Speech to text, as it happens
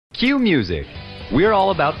Cue music. We're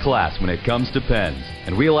all about class when it comes to pens,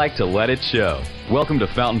 and we like to let it show. Welcome to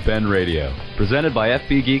Fountain Pen Radio, presented by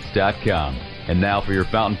FPGeeks.com. And now for your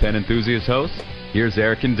fountain pen enthusiast hosts, here's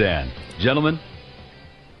Eric and Dan. Gentlemen.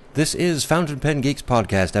 This is Fountain Pen Geeks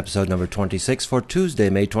Podcast, episode number 26 for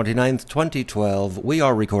Tuesday, May 29th, 2012. We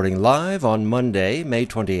are recording live on Monday, May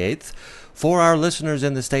 28th. For our listeners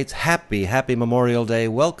in the States, happy Memorial Day.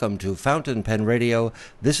 Welcome to Fountain Pen Radio.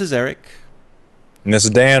 This is Eric. And this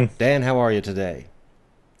is Dan. Dan, how are you today?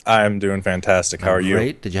 I'm doing fantastic. How are you?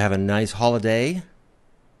 Great. Did you have a nice holiday?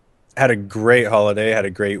 Had a great holiday. Had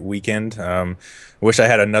a great weekend. Wish I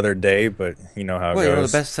had another day, but you know how it goes. Well,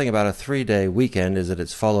 the best thing about a 3-day weekend is that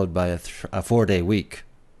it's followed by a 4-day week.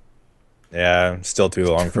 Yeah, still too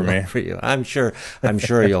long for me. For you. I'm sure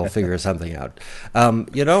you'll figure something out.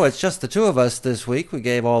 It's just the two of us this week. We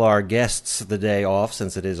gave all our guests the day off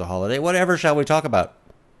since it is a holiday. Whatever shall we talk about?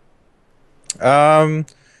 Well,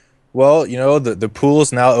 the pool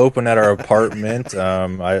is now open at our apartment.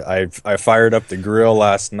 I fired up the grill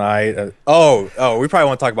last night. We probably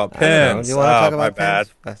want to talk about pens. Do you want to talk about my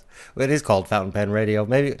pens? Bad. Well, it is called Fountain Pen Radio.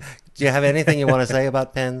 Maybe, do you have anything you want to say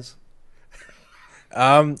about pens?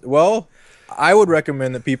 Well, I would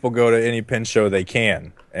recommend that people go to any pen show they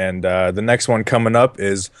can. And the next one coming up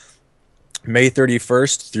is May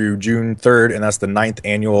 31st through June 3rd, and that's the 9th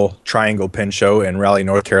annual Triangle Pen Show in Raleigh,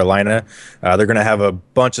 North Carolina. They're going to have a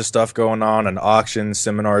bunch of stuff going on, an auction,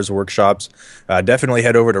 seminars, workshops. Definitely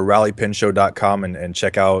head over to raleightpenshow.com and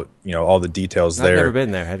check out all the details there. I've never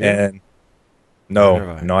been there, have you? And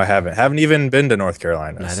no, I haven't. Haven't even been to North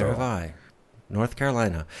Carolina. Neither have I. North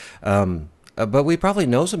Carolina. But we probably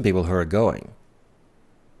know some people who are going.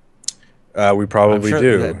 We probably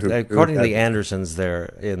do. According to the Andersons,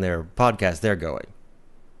 in their podcast, they're going.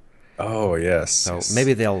 Oh, yes. So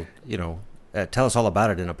maybe they'll, tell us all about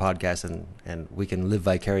it in a podcast, and we can live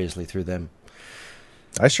vicariously through them.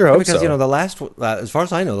 I sure hope so. Because, the last, as far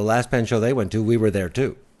as I know, the last pen show they went to, we were there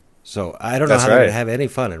too. So I don't know how they're going to have any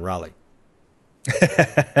fun in Raleigh.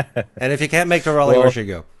 And if you can't make to Raleigh, where should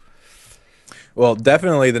you go? Well,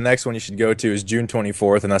 definitely the next one you should go to is June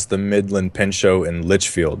 24th, and that's the Midland Pen Show in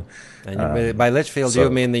Litchfield. And by Litchfield, you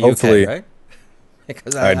mean the UK, right?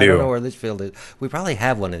 Because I don't know where Litchfield is. We probably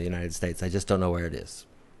have one in the United States. I just don't know where it is.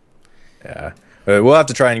 Yeah. We'll have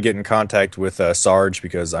to try and get in contact with Sarge,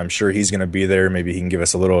 because I'm sure he's going to be there. Maybe he can give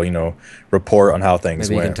us a little, report on how things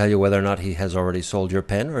went. Maybe he can tell you whether or not he has already sold your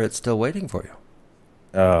pen or it's still waiting for you.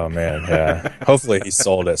 Oh, man, yeah. Hopefully he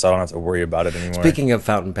sold it, so I don't have to worry about it anymore. Speaking of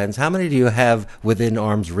fountain pens, how many do you have within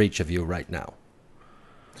arm's reach of you right now?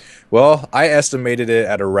 Well, I estimated it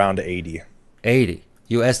at around 80. 80?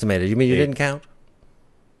 You estimated. You mean you didn't count?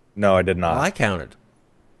 No, I did not. Well, I counted.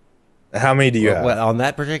 How many do you have? Well, on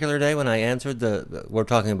that particular day when I answered we're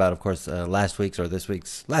talking about, of course, last week's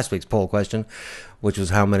poll question, which was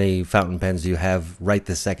how many fountain pens do you have right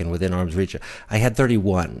this second within arm's reach? I had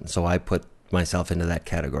 31, so I put myself into that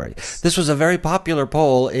category. This was a very popular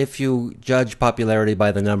poll if you judge popularity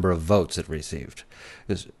by the number of votes it received.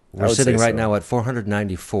 We're sitting right now at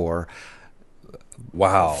 494.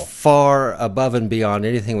 Wow. Far above and beyond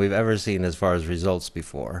anything we've ever seen as far as results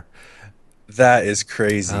before. That is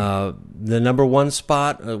crazy. The number one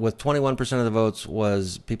spot with 21% of the votes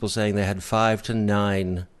was people saying they had 5 to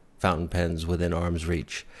 9 fountain pens within arm's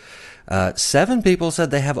reach. 7 people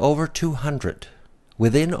said they have over 200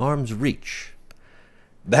 within arm's reach.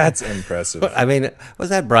 That's impressive. I mean, was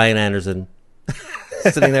that Brian Anderson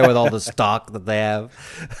sitting there with all the stock that they have?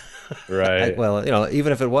 Right.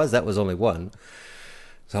 Even if it was, that was only one.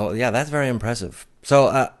 So, yeah, that's very impressive.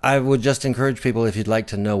 So I would just encourage people, if you'd like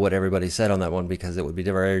to know what everybody said on that one, because it would be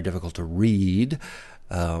very difficult to read,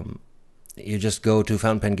 you just go to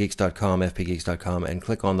fountainpengeeks.com, FPGeeks.com, and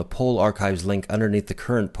click on the poll archives link underneath the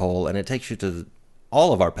current poll, and it takes you to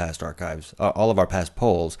all of our past archives, all of our past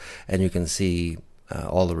polls, and you can see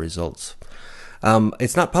all the results.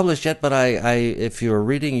 It's not published yet, but if you're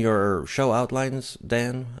reading your show outlines,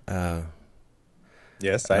 Dan,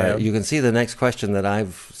 yes, I am. You can see the next question that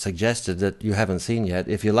I've suggested that you haven't seen yet.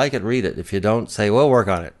 If you like it, read it. If you don't, say, we'll work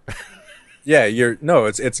on it. Yeah,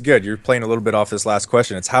 it's good. You're playing a little bit off this last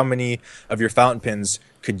question. It's how many of your fountain pens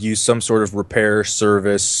could use some sort of repair,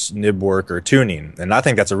 service, nib work, or tuning? And I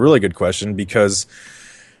think that's a really good question, because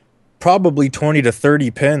probably 20 to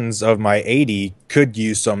 30 pens of my 80 could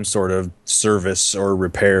use some sort of service or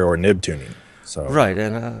repair or nib tuning. So right,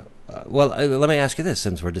 and let me ask you this,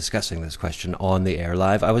 since we're discussing this question on the air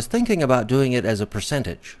live. I was thinking about doing it as a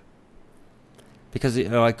percentage. Because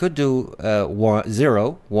I could do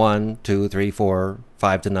 0, 1, 2, 3, 4,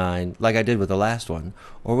 5 to 9, like I did with the last one,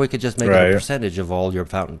 or we could just make it a percentage of all your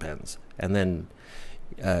fountain pens, and then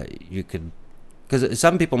you could, because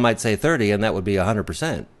some people might say 30, and that would be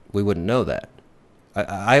 100%. We wouldn't know that.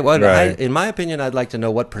 In my opinion, I'd like to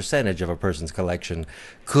know what percentage of a person's collection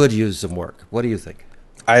could use some work. What do you think?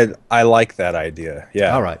 I like that idea.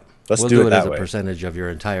 Yeah. All right. We'll do it that as way. A percentage of your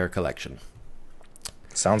entire collection.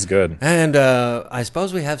 Sounds good. And I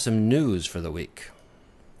suppose we have some news for the week.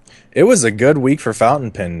 It was a good week for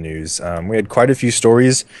fountain pen news. We had quite a few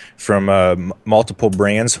stories from multiple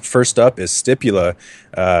brands. First up is Stipula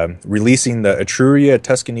releasing the Etruria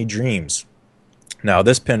Tuscany Dreams. Now,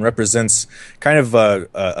 this pen represents kind of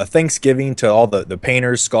a Thanksgiving to all the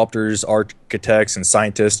painters, sculptors, architects, and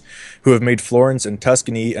scientists who have made Florence and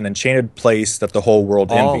Tuscany an enchanted place that the whole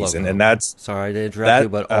world envies. And that's sorry to interrupt you,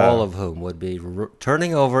 but all of whom would be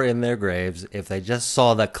turning over in their graves if they just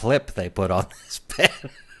saw the clip they put on this pen.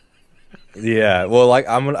 Yeah, well,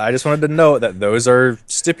 I just wanted to note that those are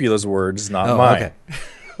Stipula's words, not mine.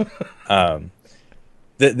 Okay.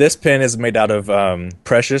 This pen is made out of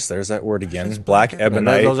precious. There's that word again. Black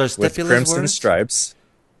ebonite with crimson stripes.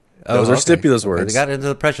 Those are Stipula's words. They got into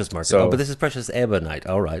the precious market. But this is precious ebonite.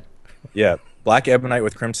 All right. Yeah, black ebonite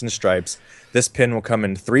with crimson stripes. This pen will come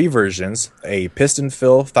in 3 versions: a piston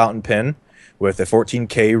fill fountain pen with a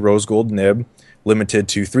 14K rose gold nib, limited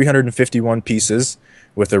to 351 pieces,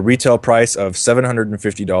 with a retail price of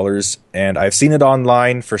 $750. And I've seen it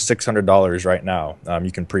online for $600 right now.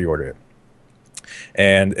 You can pre-order it.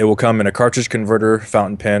 And it will come in a cartridge converter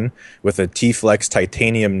fountain pen with a T-Flex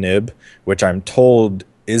titanium nib, which I'm told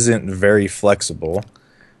isn't very flexible.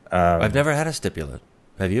 I've never had a Stipula.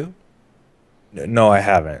 Have you? No, I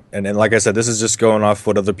haven't. And like I said, this is just going off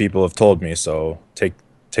what other people have told me, so take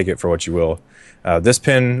it for what you will. This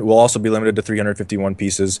pen will also be limited to 351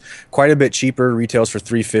 pieces. Quite a bit cheaper. Retails for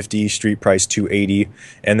 $350, street price $280,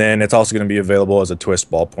 and then it's also going to be available as a twist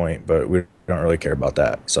ballpoint, but we don't really care about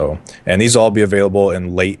that. So, and these will all be available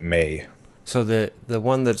in late May. So the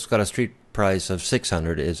one that's got a street price of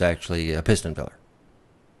 $600 is actually a piston filler.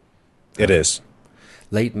 It is.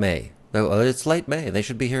 Late May. Well, it's late May. They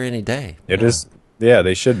should be here any day. It is. Yeah,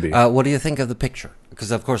 they should be. What do you think of the picture?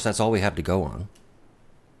 Because, of course, that's all we have to go on.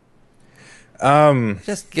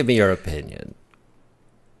 Just give me your opinion.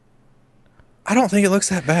 I don't think it looks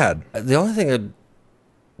that bad. The only thing that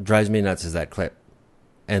drives me nuts is that clip.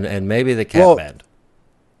 And maybe the cap band.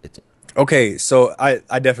 Okay, so I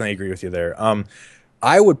definitely agree with you there.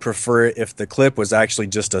 I would prefer it if the clip was actually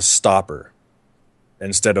just a stopper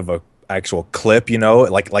instead of a actual clip, you know,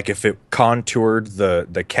 like if it contoured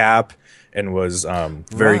the cap and was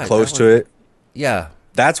very close to it. Yeah.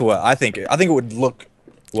 That's what I think. I think it would look,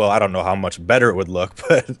 well, I don't know how much better it would look,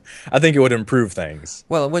 but I think it would improve things.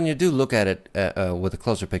 Well, when you do look at it with a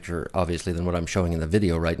closer picture, obviously, than what I'm showing in the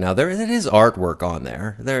video right now, it is artwork on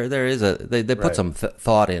there. There is they put some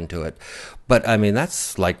thought into it. But, I mean,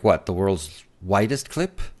 that's like, what, the world's widest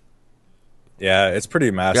clip? Yeah, it's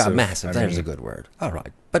pretty massive. Yeah, massive. There's a good word. All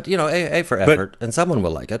right. But, you know, A for effort, and someone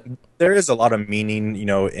will like it. There is a lot of meaning, you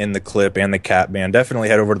know, in the clip and the cap band. Definitely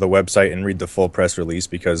head over to the website and read the full press release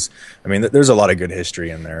because, I mean, there's a lot of good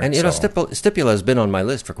history in there. And, you know, Stipula has been on my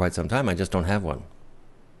list for quite some time. I just don't have one.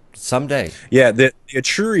 Someday. Yeah, the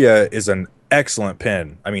Etruria is an excellent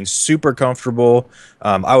pen. I mean, super comfortable.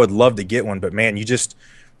 I would love to get one, but, man,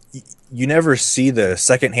 you never see the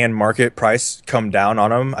secondhand market price come down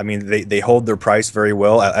on them. I mean, they hold their price very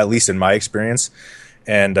well, at least in my experience.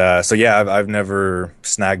 And so, yeah, I've never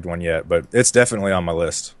snagged one yet, but it's definitely on my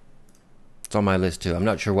list. It's on my list, too. I'm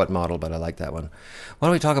not sure what model, but I like that one. Why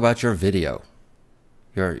don't we talk about your video?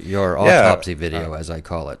 Your autopsy video, as I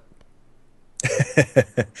call it.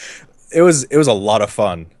 It was a lot of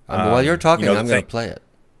fun. While you're talking, I'm going to play it.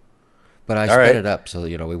 But I sped it up so,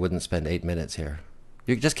 you know, we wouldn't spend 8 minutes here.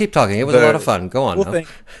 You just keep talking. It was a lot of fun. Go on.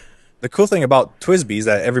 The cool thing about TWSBIs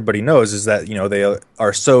that everybody knows is that, you know, they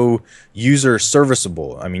are so user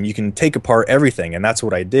serviceable. I mean, you can take apart everything, and that's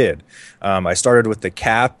what I did. I started with the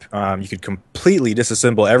cap. You could completely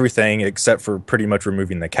disassemble everything except for pretty much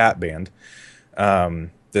removing the cap band.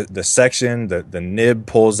 The section, the nib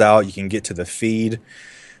pulls out. You can get to the feed.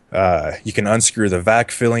 You can unscrew the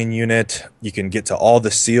vac filling unit. You can get to all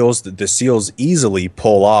the seals. The seals easily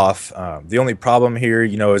pull off. The only problem here,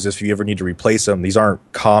 you know, is if you ever need to replace them, these aren't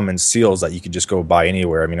common seals that you could just go buy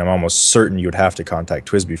anywhere. I mean, I'm almost certain you would have to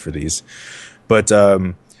contact TWSBI for these. But,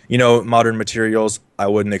 you know, modern materials, I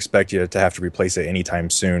wouldn't expect you to have to replace it anytime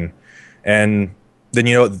soon. And then,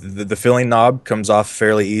 you know, the filling knob comes off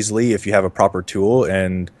fairly easily if you have a proper tool.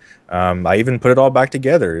 And I even put it all back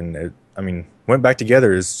together. And went back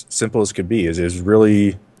together as simple as could be. It was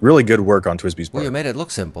really, really good work on TWSBI's part. Well, you made it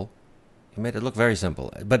look simple. You made it look very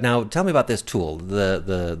simple. But now tell me about this tool,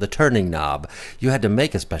 the turning knob. You had to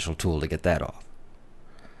make a special tool to get that off.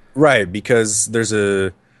 Right, because there's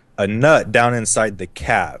a nut down inside the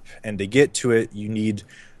cap, and to get to it, you need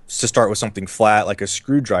to start with something flat like a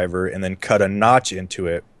screwdriver and then cut a notch into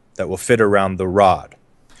it that will fit around the rod.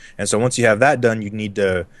 And so once you have that done, you need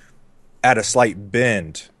to add a slight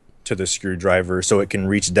bend to the screwdriver so it can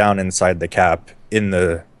reach down inside the cap in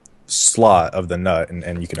the slot of the nut,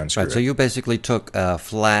 and you can unscrew it. So you basically took a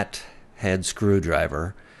flat head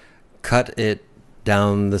screwdriver, cut it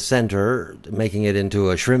down the center, making it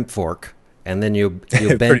into a shrimp fork, and then you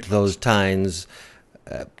bent those tines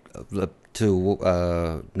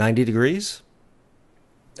to 90 degrees?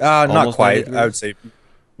 Not Almost quite. 90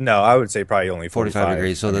 I would say probably only 45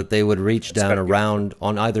 degrees, so that they would reach down around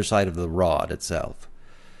on either side of the rod itself.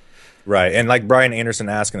 Right, and like Brian Anderson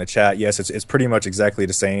asked in the chat, yes, it's pretty much exactly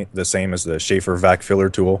the same as the Schaefer vac filler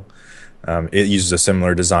tool. It uses a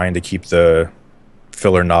similar design to keep the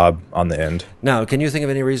filler knob on the end. Now, can you think of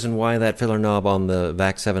any reason why that filler knob on the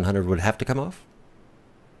VAC 700 would have to come off?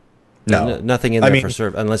 No, nothing in there for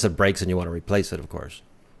serve, unless it breaks and you want to replace it, of course.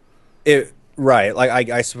 Right, like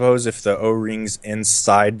I suppose if the O-rings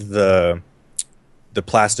inside the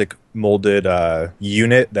plastic molded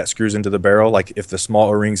unit that screws into the barrel, like if the small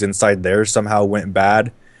O-rings inside there somehow went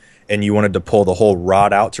bad and you wanted to pull the whole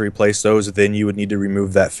rod out to replace those, then you would need to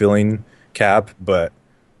remove that filling cap. But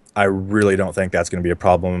I really don't think that's going to be a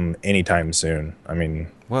problem anytime soon. I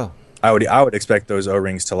mean, well, I would expect those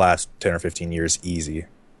O-rings to last 10 or 15 years easy.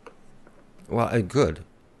 Well, good.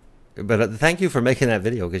 But thank you for making that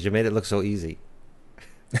video, because you made it look so easy.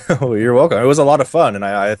 Oh, you're welcome. It was a lot of fun, and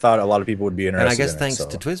I thought a lot of people would be interested. And I guess thanks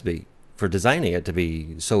to TWSBI for designing it to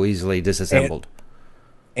be so easily disassembled.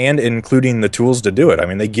 And including the tools to do it. I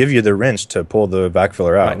mean, they give you the wrench to pull the vac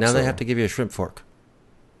filler out. Right, now they have to give you a shrimp fork.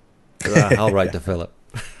 I'll write to Philip.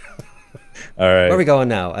 All right. Where are we going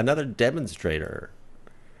now? Another demonstrator.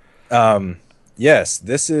 Yes,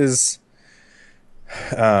 this is...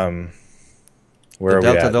 where are we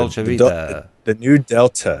at? Dolce Vita. The new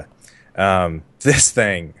Delta. This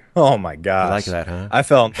thing, oh my gosh. You like that, huh? I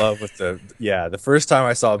fell in love with the first time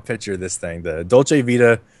I saw a picture of this thing, the Dolce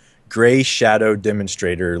Vita Gray Shadow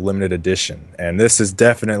Demonstrator Limited Edition. And this is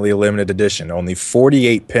definitely a limited edition, only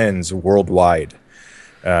 48 pins worldwide.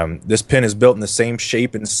 This pin is built in the same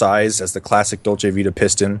shape and size as the classic Dolce Vita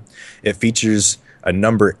piston. It features a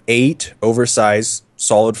number 8 oversized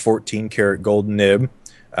solid 14 karat gold nib.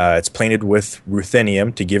 It's painted with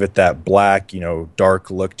ruthenium to give it that black, dark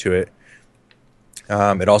look to it.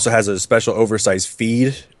 It also has a special oversized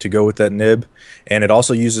feed to go with that nib, and it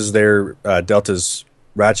also uses their Delta's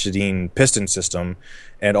ratcheting piston system,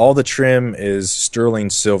 and all the trim is sterling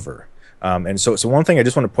silver. And so one thing I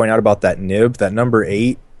just want to point out about that nib, that number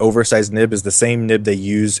 8 oversized nib is the same nib they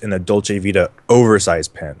use in the Dolce Vita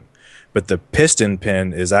oversized pin, but the piston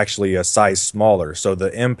pin is actually a size smaller, so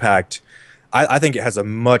the impact... I think it has a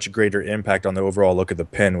much greater impact on the overall look of the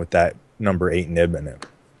pin with that number 8 nib in it.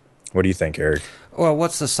 What do you think, Eric? Well,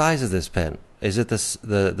 what's the size of this pen? Is it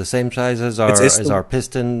the same size as our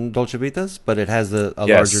piston Dolce Vitas, but it has a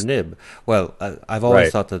larger nib? Well, I've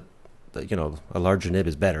always thought that a larger nib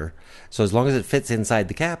is better. So as long as it fits inside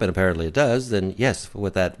the cap, and apparently it does, then yes,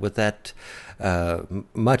 with that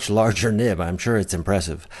much larger nib, I'm sure it's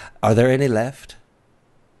impressive. Are there any left?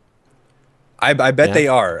 I bet they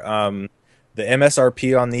are. The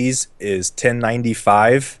MSRP on these is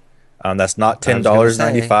 $10.95. That's not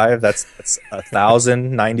 $10.95. That's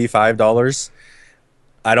 $1,095.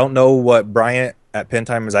 I don't know what Bryant at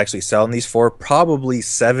Pentime is actually selling these for. Probably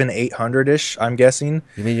 $700-800-ish, I'm guessing.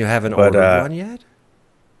 You mean you haven't ordered one yet?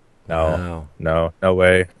 No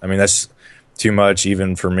way. I mean, that's too much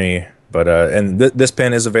even for me. But and this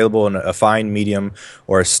pen is available in a fine, medium,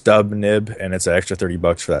 or a stub nib, and it's an extra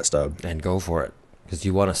 $30 for that stub. And go for it, because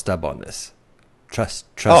you want a stub on this. Trust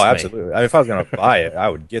me. Oh, absolutely. If I was going to buy it, I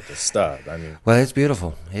would get the stub. I mean, well, it's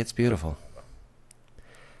beautiful. It's beautiful.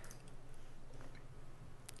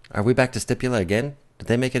 Are we back to Stipula again? Did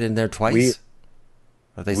they make it in there twice?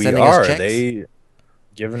 Are they sending us checks? They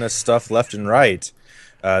giving us stuff left and right.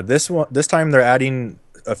 This time they're adding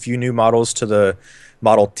a few new models to the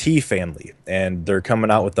Model T family, and they're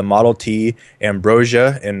coming out with the Model T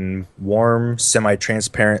Ambrosia in warm,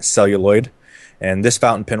 semi-transparent celluloid. And this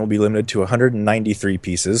fountain pen will be limited to 193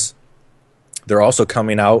 pieces. They're also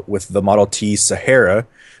coming out with the Model T Sahara,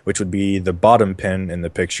 which would be the bottom pen in the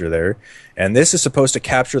picture there. And this is supposed to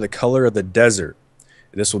capture the color of the desert.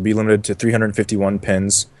 This will be limited to 351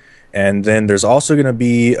 pins. And then there's also going to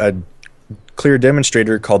be a clear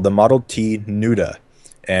demonstrator called the Model T Nuda.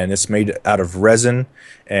 And it's made out of resin.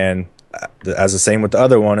 And as the same with the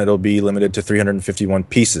other one, it'll be limited to 351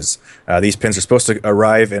 pieces. These pins are supposed to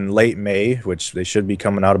arrive in late May, which they should be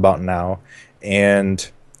coming out about now. And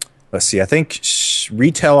let's see, I think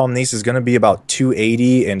retail on these is going to be about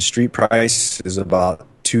 $280, and street price is about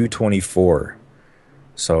 $224.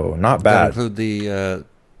 So not bad. Does that include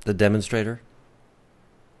the Demonstrator?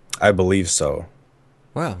 I believe so.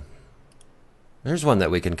 Well, there's one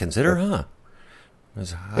that we can consider, huh?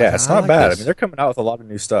 Yeah, it's not bad. I mean, they're coming out with a lot of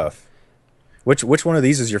new stuff. Which one of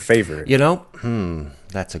these is your favorite? You know,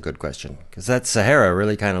 that's a good question, because that Sahara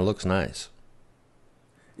really kind of looks nice.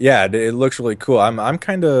 Yeah, it looks really cool. I'm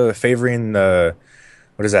kind of favoring the,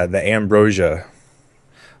 what is that? The Ambrosia.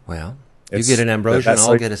 Well, you get an Ambrosia and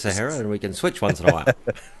I'll get a Sahara, and we can switch once in a while.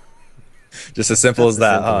 Just as simple as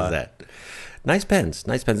that. Simple as that. Nice pens,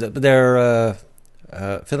 nice pens. Their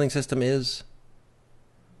filling system is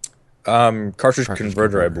cartridge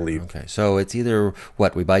converter, I believe. Okay, so it's either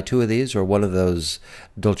what, we buy 2 of these or one of those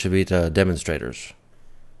Dolce Vita demonstrators.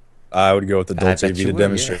 I would go with the Dolce Vita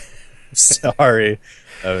Demonstrator. Yeah. Sorry,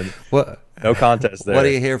 no contest there. What do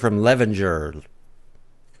you hear from Levenger?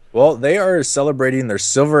 Well, they are celebrating their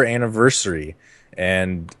silver anniversary,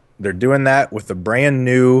 and they're doing that with a brand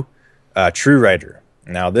new TrueWriter.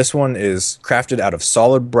 Now, this one is crafted out of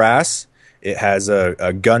solid brass. It has a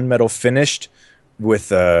gunmetal finished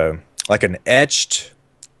with like an etched,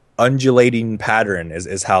 undulating pattern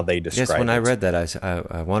is how they describe it. Yes, when I read that,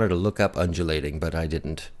 I wanted to look up undulating, but I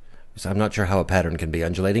didn't. So I'm not sure how a pattern can be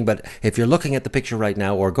undulating, but if you're looking at the picture right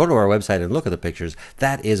now, or go to our website and look at the pictures,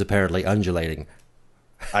 that is apparently undulating.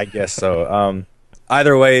 I guess so.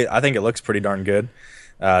 Either way, I think it looks pretty darn good.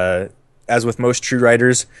 As with most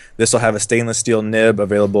TrueWriters, this will have a stainless steel nib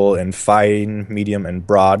available in fine, medium, and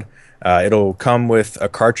broad. It'll come with a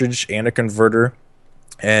cartridge and a converter.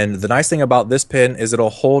 And the nice thing about this pen is it'll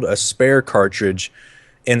hold a spare cartridge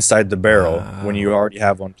inside the barrel when you already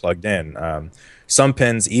have one plugged in. Some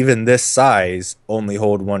pens, even this size, only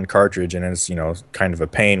hold one cartridge, and it's kind of a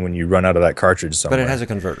pain when you run out of that cartridge somewhere. But it has a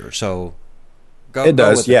converter, so it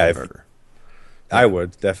does. With yeah, I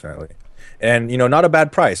would definitely. And not a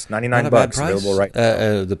bad price, $99 available right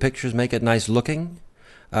now. The pictures make it nice looking.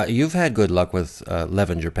 You've had good luck with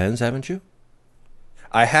Levenger pens, haven't you?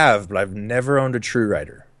 I have, but I've never owned a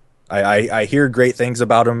TrueWriter. I hear great things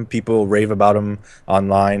about them. People rave about them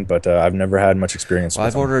online, but I've never had much experience with them.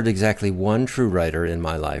 I've ordered exactly one TrueWriter in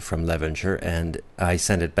my life from Levenger, and I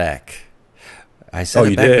sent it back. I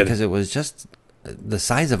sent it back because it was just the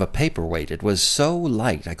size of a paperweight. It was so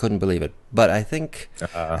light, I couldn't believe it. But I think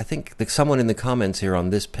someone in the comments here on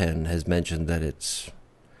this pen has mentioned that it's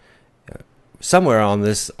somewhere on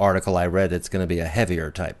this article I read it's going to be a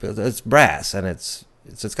heavier type. It's brass, and it's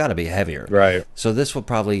got to be heavier. Right. So this will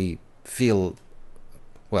probably feel,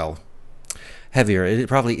 well, heavier. It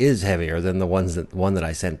probably is heavier than the one that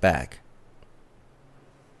I sent back.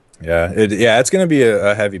 Yeah, it's going to be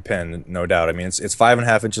a heavy pen, no doubt. I mean, it's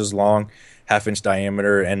 5.5 inches long, 1/2 inch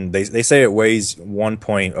diameter, and they say it weighs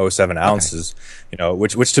 1.07 ounces.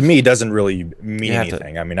 Okay. Which to me doesn't really mean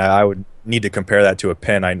anything. I mean, I would need to compare that to a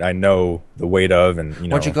pen I know the weight of, and Why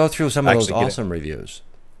don't you go through some of those awesome reviews?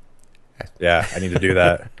 Yeah, I need to do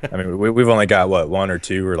that. I mean, we've only got, what, 1 or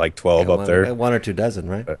 2 or like 12 up there? 1 or 2 dozen,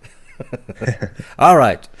 right? All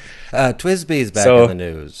right. TWSBI's back in the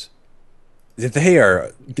news. They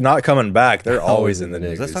are not coming back. They're always in the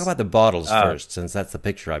news. Let's talk about the bottles first, since that's the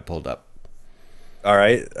picture I pulled up. All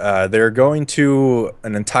right. They're going to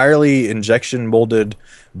an entirely injection molded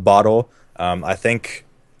bottle. I think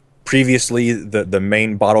previously the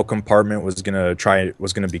main bottle compartment was going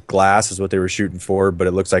to be glass, is what they were shooting for, but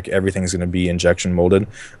it looks like everything's going to be injection molded.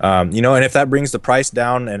 And if that brings the price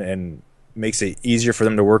down and makes it easier for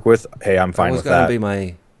them to work with, hey, I'm fine with that. That was going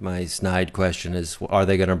to be my snide question is, are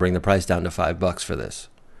they going to bring the price down to $5 for this?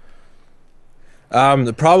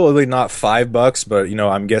 Probably not $5, but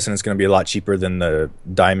I'm guessing it's going to be a lot cheaper than the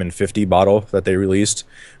Diamond 50 bottle that they released.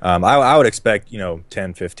 I would expect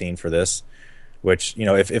 10, 15 for this, which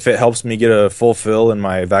if it helps me get a full fill in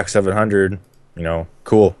my VAC 700,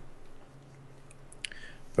 cool.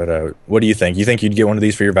 But what do you think? You think you'd get one of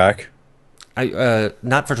these for your VAC?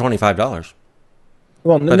 Not for $25.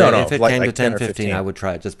 Well, no. If it came to 10, 15, I would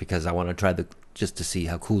try it just because I want to try just to see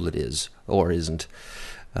how cool it is or isn't.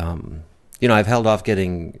 I've held off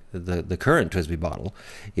getting the current TWSBI bottle,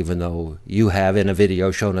 even though you have in a video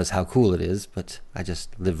shown us how cool it is, but I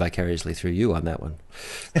just live vicariously through you on that one.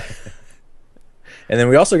 And then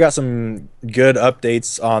we also got some good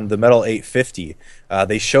updates on the Metal 850.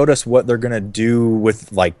 They showed us what they're going to do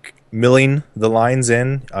with like milling the lines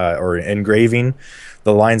in or engraving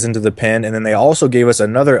the lines into the pen. And then they also gave us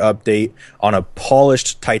another update on a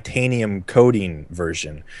polished titanium coating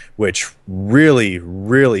version, which really,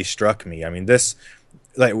 really struck me. I mean, this,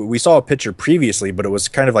 like, we saw a picture previously, but it was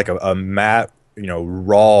kind of like a matte,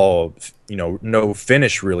 raw, no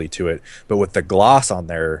finish really to it. But with the gloss on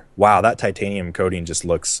there, wow, that titanium coating just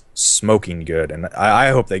looks smoking good. And I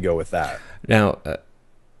hope they go with that. Now,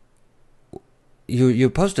 you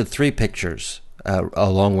posted 3 pictures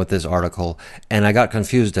along with this article, and I got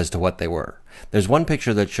confused as to what they were. There's one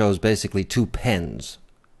picture that shows basically 2 pens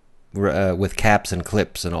with caps and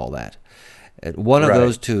clips and all that. One of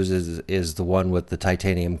those 2 is the one with the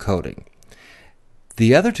titanium coating.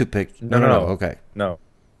 The other 2 pictures... No, okay. No.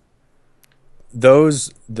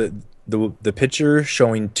 Those, the picture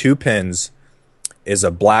showing 2 pens is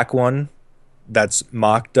a black one that's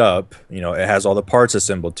mocked up. It has all the parts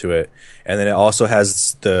assembled to it. And then it also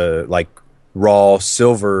has the, like, raw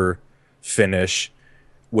silver finish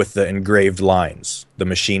with the engraved lines, the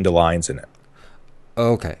machined lines in it.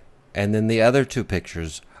 Okay. And then the other 2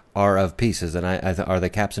 pictures are of pieces, and are they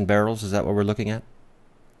caps and barrels? Is that what we're looking at?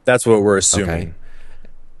 That's what we're assuming. Okay.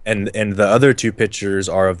 And the other 2 pictures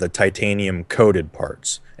are of the titanium coated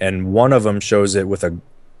parts, and one of them shows it with a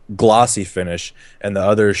glossy finish, and the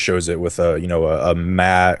other shows it with a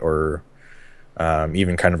matte or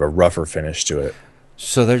even kind of a rougher finish to it.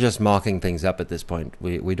 So they're just mocking things up at this point.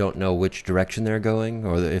 We don't know which direction they're going,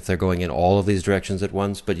 or if they're going in all of these directions at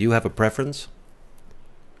once. But you have a preference?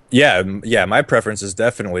 Yeah. My preference is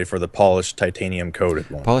definitely for the polished titanium coated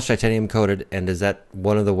one. Polished titanium coated, and is that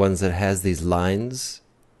one of the ones that has these lines?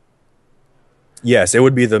 Yes, it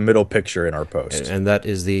would be the middle picture in our post. And that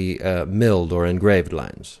is the milled or engraved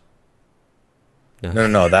lines?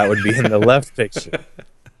 No, that would be in the left picture.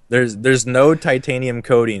 There's no titanium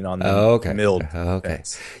coating on the milled. Okay.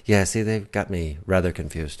 Pens. Yeah, see, they've got me rather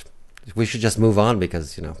confused. We should just move on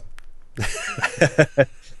because,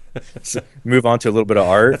 So move on to a little bit of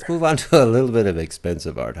art. Let's move on to a little bit of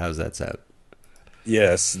expensive art. How's that sound?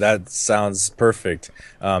 Yes, that sounds perfect.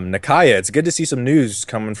 Nakaya, it's good to see some news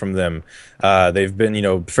coming from them. They've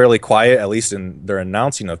been, fairly quiet, at least in their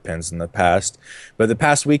announcing of pens in the past. But the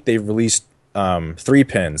past week, they've released 3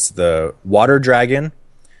 pens. The Water Dragon,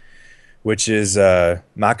 which is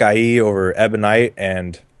Makai over Ebonite,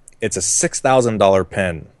 and it's a $6,000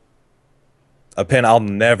 pen. A pen I'll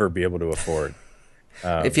never be able to afford.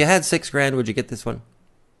 If you had $6,000, would you get this one?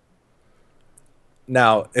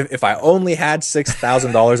 Now, if I only had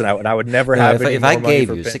 $6,000 and I would never have any if more I money gave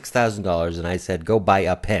for you pen, $6,000 and I said go buy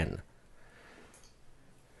a pen,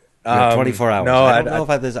 24 hours. No, I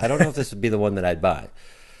don't know if this would be the one that I'd buy.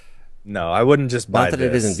 No, I wouldn't just buy Not that this.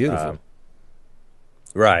 it isn't beautiful,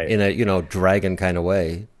 right? in a dragon kind of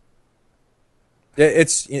way.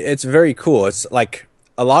 It's very cool. It's like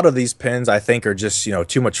a lot of these pens I think are just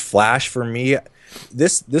too much flash for me.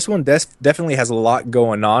 This one definitely has a lot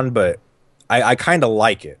going on, but I kind of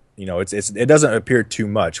like it. It doesn't appear too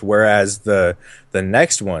much. Whereas the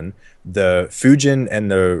next one, the Fujin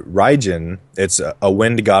and the Raijin, it's a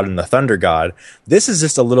wind god and the thunder god. This is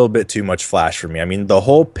just a little bit too much flash for me. I mean, the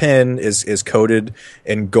whole pen is coated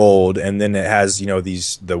in gold, and then it has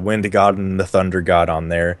the wind god and the thunder god on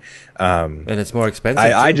there. And it's more expensive.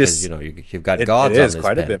 You've got gods. It is on this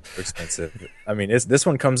quite pen. a bit more expensive. I mean, this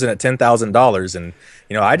one comes in at $10,000, and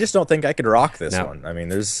I just don't think I could rock this one. I mean,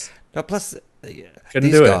 there's. Now, plus, these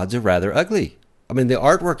gods are rather ugly. I mean, the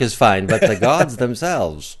artwork is fine, but the gods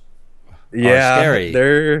themselves are scary.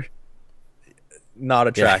 They're not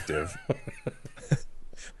attractive.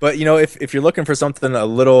 But, if you're looking for something a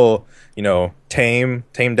little, tame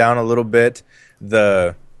down a little bit,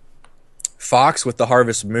 the Fox with the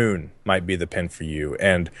Harvest Moon might be the pen for you.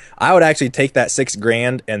 And I would actually take that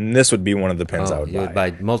 $6,000, and this would be one of the pens I would buy. You would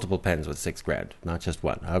buy multiple pens with $6,000, not just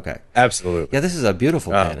one. Okay. Absolutely. Yeah, this is a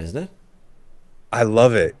beautiful pen, isn't it? I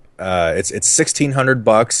love it. It's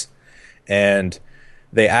 $1,600, and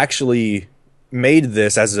they actually made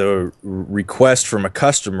this as a request from a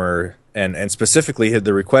customer, and specifically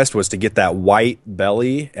the request was to get that white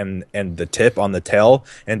belly and the tip on the tail,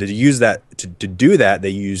 and to use that to do that they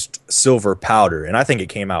used silver powder, and I think it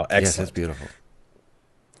came out excellent. Yes, that's beautiful.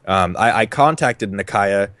 I contacted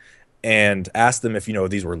Nakaya and asked them if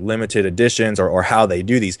these were limited editions or how they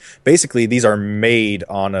do these. Basically, these are made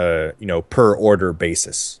on a per order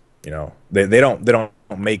basis. They don't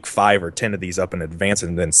make 5 or 10 of these up in advance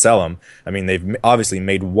and then sell them. I mean, they've obviously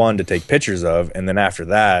made one to take pictures of, and then after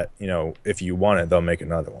that, if you want it, they'll make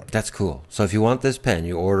another one. That's cool. So if you want this pen,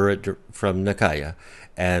 you order it from Nakaya,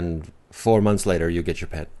 and 4 months later, you get your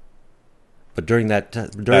pen. But during that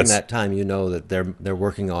time, you know that they're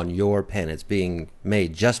working on your pen. It's being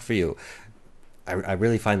made just for you. I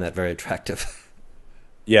really find that very attractive.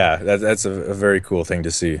 Yeah, that's a very cool thing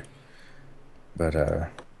to see. But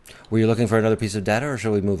were you looking for another piece of data, or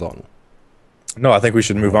shall we move on? No, I think we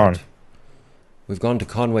should move on. We've gone to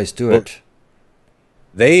Conway Stewart. Well,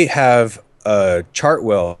 they have a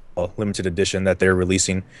Chartwell limited edition that they're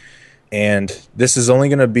releasing, and this is only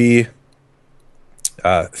going to be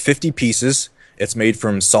 50 pieces. It's made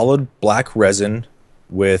from solid black resin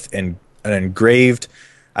with an engraved.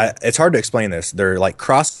 It's hard to explain this. They're like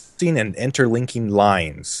crossing and interlinking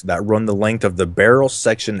lines that run the length of the barrel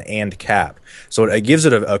section and cap. So it gives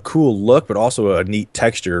it a cool look, but also a neat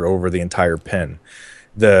texture over the entire pen.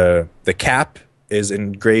 The cap is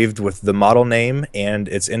engraved with the model name and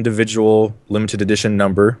its individual limited edition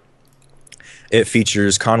number. It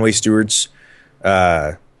features Conway Stewart's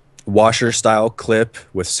washer style clip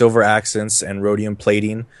with silver accents and rhodium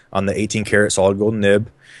plating on the 18 karat solid gold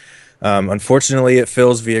nib. Unfortunately, it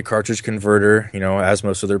fills via cartridge converter, as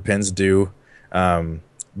most of their pens do.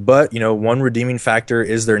 But one redeeming factor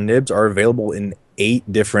is their nibs are available in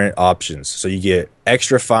 8 different options. So you get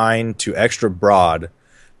extra fine to extra broad,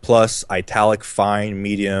 plus italic, fine,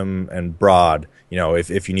 medium, and broad.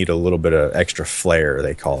 If you need a little bit of extra flair,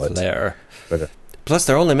 they call it. Flair. But, plus,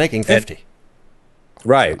 they're only making 50.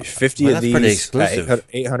 Right, 50 of these, pretty exclusive.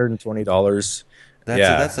 $820.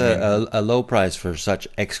 That's a low price for such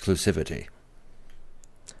exclusivity.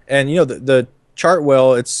 And the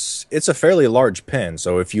Chartwell, it's a fairly large pen,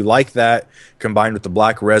 so if you like that combined with the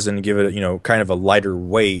black resin, give it kind of a lighter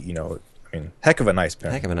weight. Heck of a nice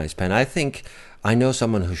pen. Heck of a nice pen. I think I know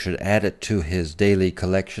someone who should add it to his daily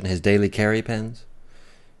collection, his daily carry pens.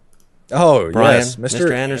 Oh, Brian, yes,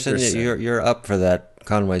 Mr. Anderson, you're up for that.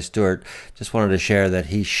 Conway Stewart just wanted to share that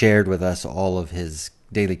he shared with us all of his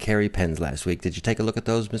daily carry pens last week. Did you take a look at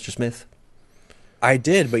those, Mr. Smith? I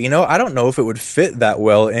did, but I don't know if it would fit that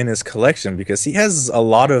well in his collection because he has a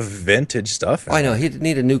lot of vintage stuff. I know he'd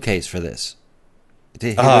need a new case for this.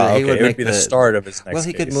 He would be the start of his next. Well,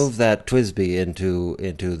 he could move that TWSBI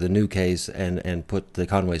into the new case and put the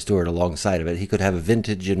Conway Stewart alongside of it. He could have a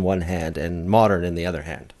vintage in one hand and modern in the other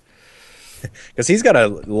hand. Because he's got a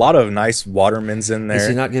lot of nice Watermans in there. Is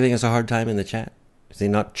he not giving us a hard time in the chat? Is he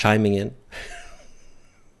not chiming in?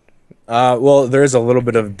 Well, there is a little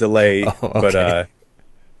bit of delay, okay. But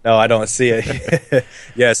no, I don't see it.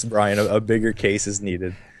 Yes, Brian, a bigger case is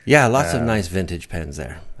needed. Yeah, lots of nice vintage pens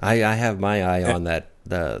there. I have my eye on that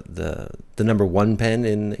the number 1 pen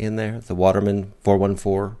in there, the Waterman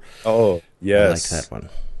 414. Oh, yes. I like that one.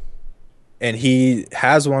 And he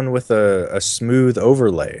has one with a smooth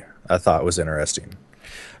overlay. I thought was interesting.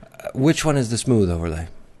 Which one is the smooth overlay?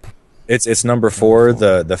 It's number 4,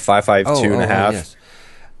 the 552 and a half. Yes.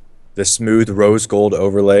 The smooth rose gold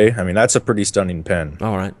overlay. I mean, that's a pretty stunning pen.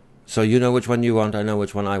 All right. So you know which one you want. I know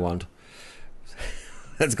which one I want.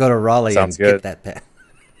 Let's go to Raleigh and get that pen.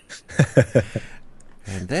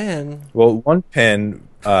 And then... Well, one pen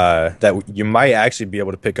that you might actually be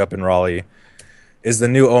able to pick up in Raleigh is the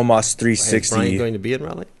new Omas 360. Is Brian going to be in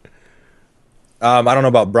Raleigh? I don't know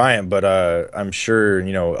about Brian, but I'm sure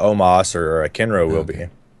Omas or Kenro will be.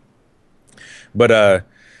 But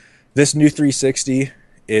this new 360,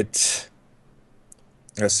 let's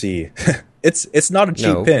see, it's not a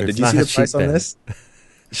cheap pen. Did you see the price on this?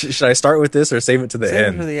 Should I start with this or save it to the end?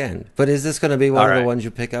 Save it for the end. But is this going to be one of the ones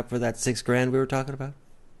you pick up for that $6,000 we were talking about?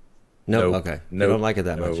 No. Nope. Okay. Nope. You don't like it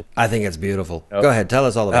that much. I think it's beautiful. Nope. Go ahead. Tell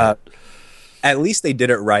us all about it. At least they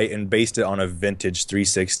did it right and based it on a vintage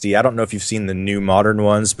 360. I don't know if you've seen the new modern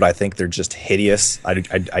ones, but I think they're just hideous. I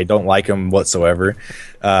don't like them whatsoever.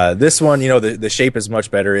 This one, the shape is much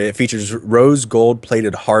better. It features rose gold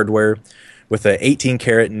plated hardware with an 18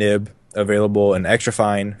 karat nib available in extra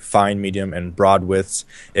fine, fine, medium, and broad widths.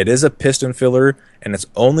 It is a piston filler, and it's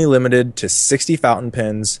only limited to 60 fountain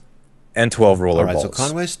pens and 12 roller balls. All right, so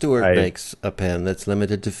Conway Stewart makes a pen that's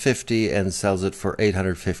limited to 50 and sells it for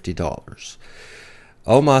 $850.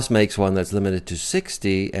 Omas makes one that's limited to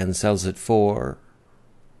 60 and sells it for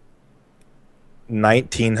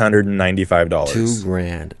 $1,995.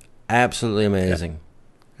 $2,000. Absolutely amazing.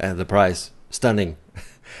 Yeah. The price, stunning.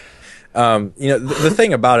 The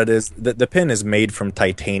thing about it is that the pen is made from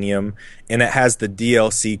titanium, and it has the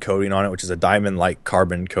DLC coating on it, which is a diamond-like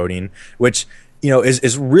carbon coating, which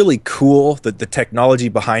is really cool. That the technology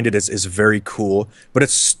behind it is very cool, but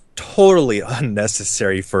it's totally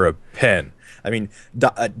unnecessary for a pen. I mean,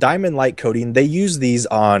 diamond-like coating, they use these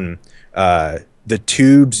on the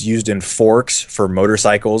tubes used in forks for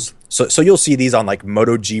motorcycles. So you'll see these on like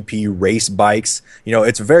MotoGP race bikes.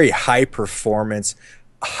 It's very high performance,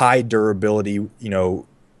 high durability,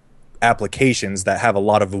 applications that have a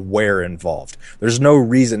lot of wear involved. There's no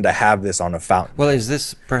reason to have this on a fountain. Well, is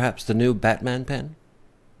this perhaps the new Batman pen?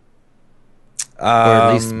 Or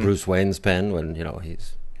at least Bruce Wayne's pen when,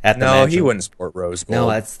 he's at the mansion. He wouldn't sport rose gold. No,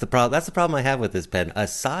 that's the problem. That's the problem I have with this pen.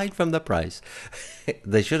 Aside from the price,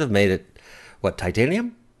 they should have made it,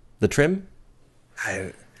 titanium? The trim?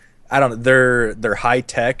 I don't know. Their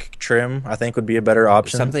high-tech trim, I think, would be a better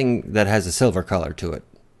option. Something that has a silver color to it.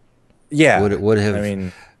 Yeah. Would have. I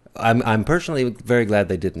mean, I'm personally very glad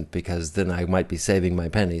they didn't, because then I might be saving my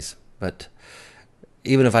pennies. But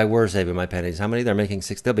even if I were saving my pennies, how many they're making?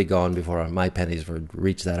 6. They'll be gone before my pennies would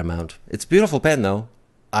reach that amount. It's a beautiful pen, though.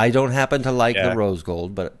 I don't happen to like the rose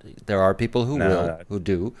gold, but there are people who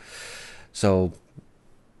do. So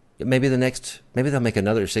maybe they'll make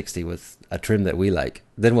another 60 with a trim that we like.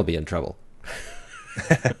 Then we'll be in trouble.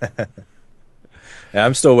 Yeah,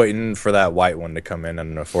 I'm still waiting for that white one to come in at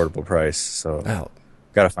an affordable price. So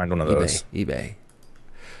got to find one of those. eBay.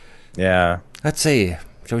 Yeah. Let's see.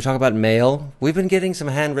 Shall we talk about mail? We've been getting some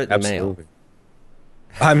handwritten mail.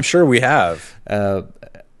 I'm sure we have.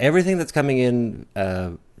 Everything that's coming in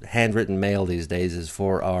handwritten mail these days is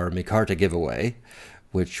for our Micarta giveaway,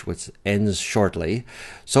 which ends shortly.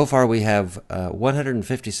 So far, we have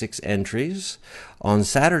 156 entries. On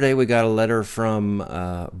Saturday, we got a letter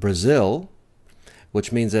from Brazil,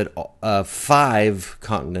 which means that 5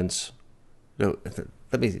 continents. No,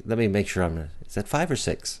 let me make sure is that 5 or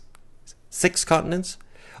 6? 6 continents.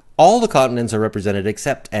 All the continents are represented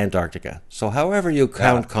except Antarctica. So, however you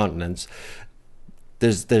count continents,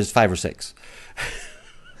 there's 5 or 6.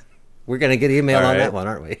 We're gonna get email on that one,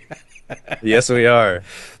 aren't we? Yes, we are.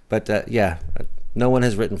 But no one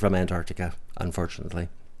has written from Antarctica, unfortunately.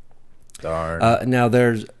 Darn. Now,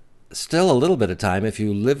 there's still a little bit of time. If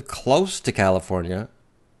you live close to California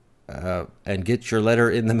and get your letter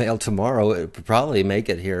in the mail tomorrow, it will probably make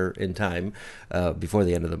it here in time before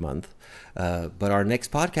the end of the month. But our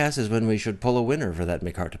next podcast is when we should pull a winner for that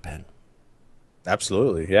Micarta pen.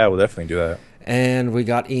 Absolutely. Yeah, we'll definitely do that. And we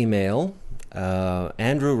got email.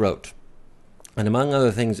 Andrew wrote, and among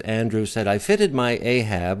other things, Andrew said, I fitted my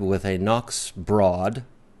Ahab with a Knox Broad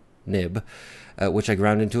nib, which I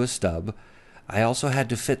ground into a stub. I also had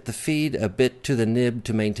to fit the feed a bit to the nib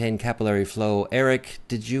to maintain capillary flow. Eric,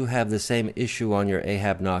 did you have the same issue on your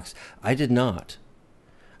Ahab Knox? I did not.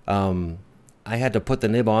 I had to put the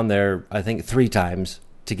nib on there, I think, 3 times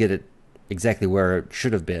to get it exactly where it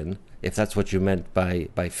should have been, if that's what you meant by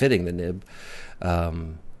fitting the nib.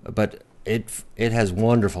 But it has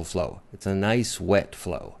wonderful flow. It's a nice wet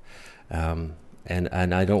flow, and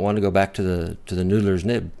I don't want to go back to the Noodler's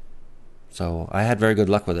nib. So I had very good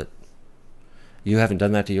luck with it. You haven't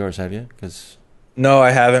done that to yours, have you? No, I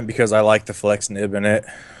haven't, because I like the flex nib in it.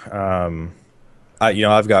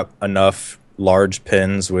 I've got enough large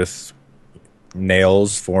pins with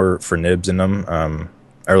nails for nibs in them.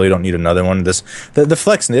 I really don't need another one. The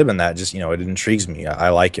flex nib in that just, it intrigues me. I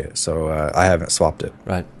like it, so I haven't swapped it.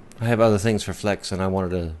 Right. I have other things for flex, and I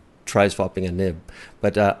wanted to try swapping a nib.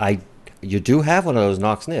 But you do have one of those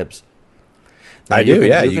Knox nibs. Now, I do,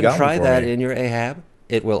 yeah. You can try that in your Ahab.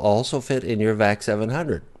 It will also fit in your VAC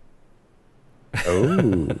 700.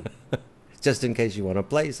 Oh. Just in case you want to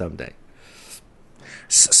play someday.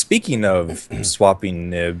 Speaking of swapping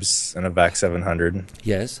nibs in a VAC 700.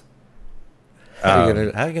 Yes. How are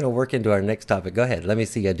you going to work into our next topic? Go ahead. Let me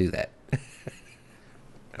see you do that.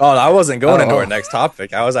 Oh, I wasn't going into our next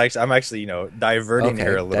topic. I'm actually, diverting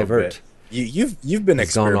here a little bit. You've been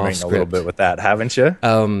experimenting a little bit with that, haven't you?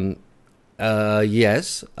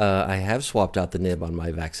 Yes. I have swapped out the nib on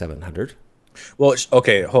my VAC 700. Well,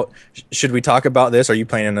 okay. Should we talk about this? Are you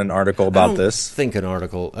planning an article about this? I think an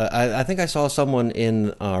article. I think I saw someone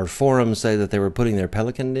in our forum say that they were putting their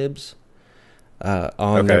Pelican nibs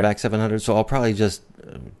on their VAC 700. So I'll probably just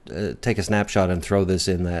take a snapshot and throw this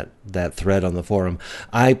in that thread on the forum.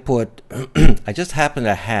 I just happen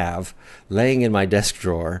to have, laying in my desk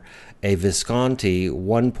drawer, a Visconti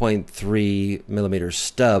 1.3 millimeter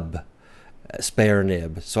stub spare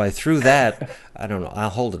nib. So I threw that. I don't know. I'll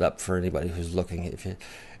hold it up for anybody who's looking.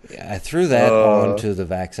 I threw that onto the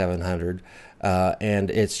VAC 700, and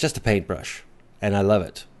it's just a paintbrush, and I love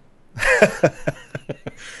it.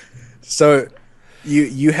 So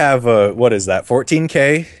you have what is that?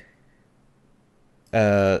 14K?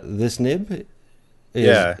 This nib?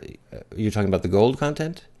 You're talking about the gold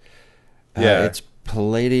content? Yeah. It's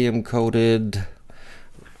palladium coated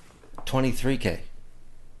 23K.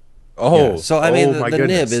 Oh, yeah. So I mean, the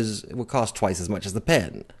goodness. nib will cost twice as much as the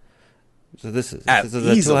pen. So this is a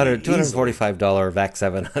 $245 VAC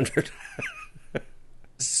 700.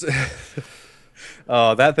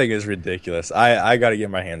 Oh, that thing is ridiculous. I got to get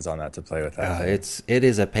my hands on that to play with that. It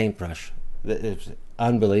is a paintbrush. It's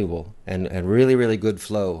unbelievable and really, really good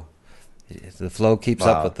flow. The flow keeps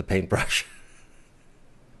up with the paintbrush.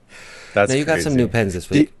 That's now you got crazy. some new pens this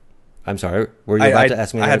week. I'm sorry. Were you about to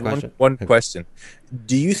ask me another question? One question.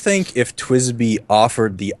 Do you think if TWSBI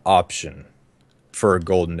offered the option for a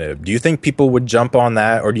gold nib, do you think people would jump on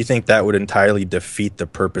that, or do you think that would entirely defeat the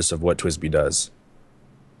purpose of what TWSBI does?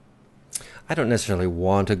 I don't necessarily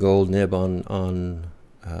want a gold nib on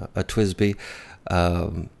a TWSBI.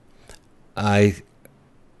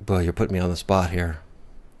 Well, you're putting me on the spot here.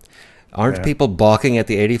 Aren't people balking at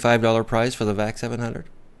the $85 price for the VAC 700?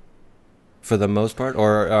 For the most part,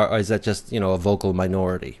 or is that just a vocal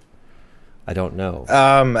minority? I don't know.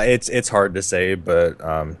 It's hard to say, but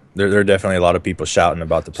there are definitely a lot of people shouting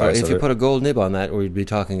about the price. So if you put a gold nib on that, we'd be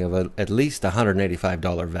talking of at least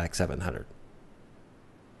 $185 VAC 700.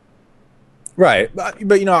 Right, but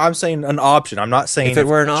I'm saying an option. I'm not saying if it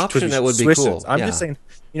were an option, that would be cool. I'm just saying,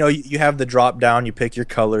 you have the drop down. You pick your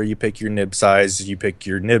color, you pick your nib size, you pick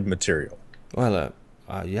your nib material. Well,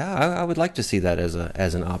 I would like to see that as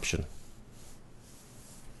an option.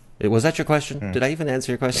 Was that your question? Did I even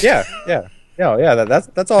answer your question? Yeah.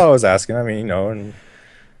 That's all I was asking. I mean, and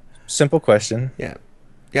simple question. Yeah.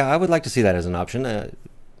 I would like to see that as an option,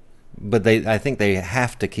 but I think they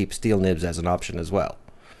have to keep steel nibs as an option as well.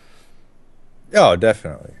 Oh,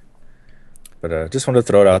 definitely. But just wanted to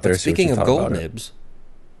throw it out there. Speaking of gold nibs,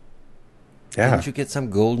 didn't you get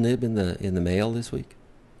some gold nib in the mail this week?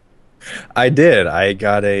 I did. I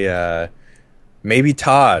got a Maybe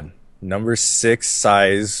Todd number 6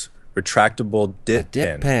 size retractable dip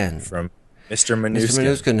pen from Mr. Manuskin. Mr.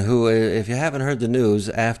 Manuskin, who, if you haven't heard the news,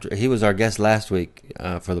 after he was our guest last week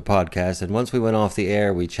for the podcast, and once we went off the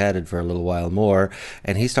air, we chatted for a little while more,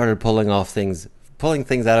 and he started pulling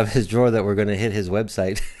things out of his drawer that were going to hit his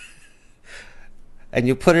website. And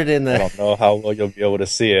you put it in the... I don't know how well you'll be able to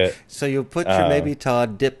see it. So you put your Maybe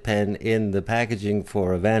Todd dip pen in the packaging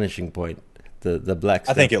for a vanishing point, the black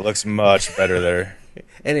stuff. I think it looks much better there.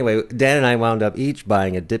 Anyway, Dan and I wound up each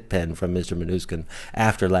buying a dip pen from Mr. Manuskin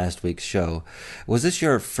after last week's show. Was this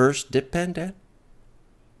your first dip pen, Dan?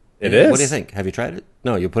 It is. What do you think? Have you tried it?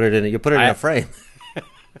 No, you put it in a frame.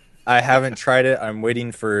 I haven't tried it. I'm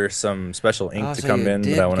waiting for some special ink to come in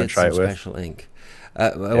that I want to try it with. Special ink.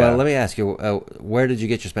 Well, let me ask you, where did you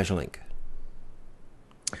get your special ink?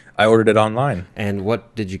 I ordered it online. And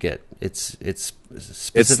what did you get? It's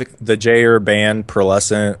specific. It's the J Band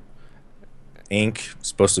pearlescent ink. It's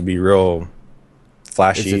supposed to be real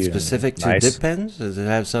flashy. Is it specific to nice. dip pens? Does it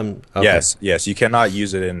have some? Okay. Yes. You cannot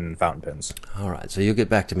use it in fountain pens. All right, so you get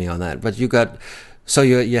back to me on that. But you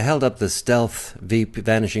held up the Stealth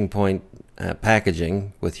Vanishing Point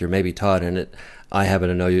packaging with your Maybe Todd in it. I happen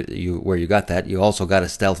to know you where you got that. You also got a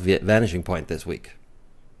Stealth Vanishing Point this week.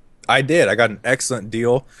 I did. I got an excellent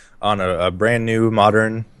deal on a brand new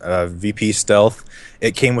modern VP Stealth.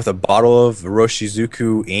 It came with a bottle of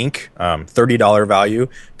Roshizuku ink, $30 value.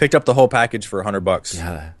 Picked up the whole package for $100.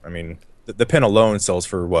 Yeah. I mean, the pen alone sells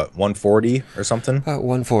for what, $140 or something?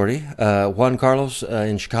 $140. Juan Carlos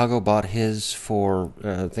in Chicago bought his for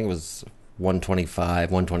I think it was $125,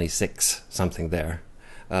 $126, something there.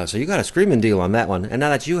 So you got a screaming deal on that one. And now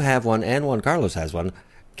that you have one and Juan Carlos has one,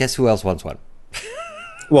 guess who else wants one?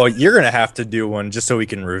 Well, you're going to have to do one just so we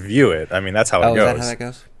can review it. I mean, that's how it goes. Is that how that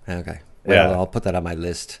goes? Okay. Well, I'll put that on my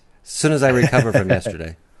list as soon as I recover from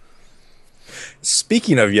yesterday.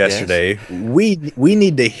 Speaking of yesterday, we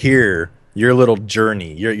need to hear your little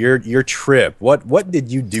journey, your trip. What did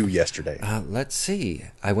you do yesterday? Let's see.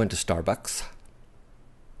 I went to Starbucks.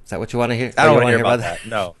 Is that what you want to hear? I don't want to hear about that.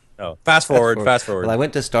 No. Fast forward. Well, I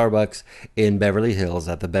went to Starbucks in Beverly Hills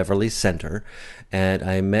at the Beverly Center, and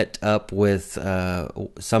I met up with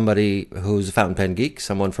somebody who's a Fountain Pen Geek,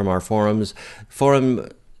 someone from our forums. Forum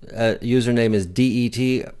username is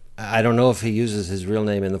DET. I don't know if he uses his real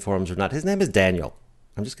name in the forums or not. His name is Daniel.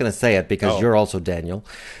 I'm just going to say it because you're also Daniel.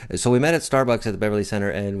 So we met at Starbucks at the Beverly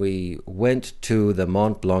Center, and we went to the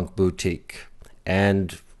Mont Blanc boutique,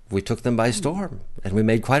 and we took them by storm, and we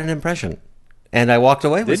made quite an impression. And I walked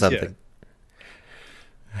away with something.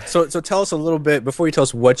 So tell us a little bit, before you tell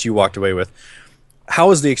us what you walked away with, how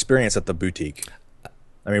was the experience at the boutique?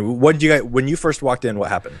 I mean, what did you guys, when you first walked in, what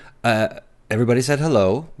happened? Everybody said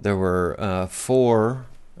hello. There were four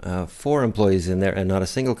employees in there and not a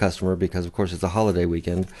single customer because, of course, it's a holiday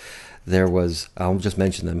weekend. There was, I'll just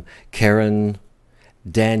mention them, Karen,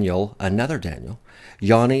 Daniel, another Daniel,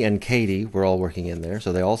 Yanni and Katie were all working in there,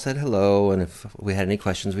 so they all said hello, and if we had any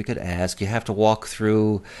questions we could ask. You have to walk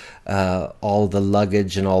through all the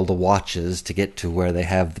luggage and all the watches to get to where they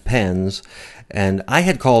have the pens, and I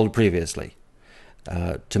had called previously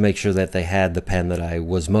to make sure that they had the pen that I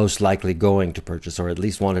was most likely going to purchase, or at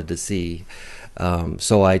least wanted to see.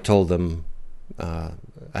 So I told them,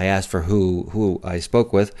 I asked for who I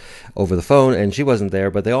spoke with over the phone, and she wasn't there,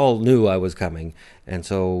 but they all knew I was coming. And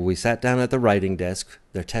so we sat down at the writing desk,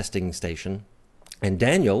 their testing station, and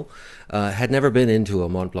Daniel had never been into a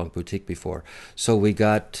Mont Blanc boutique before. So we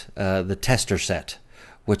got the tester set,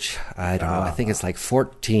 which I don't know, I think it's like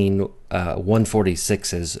 14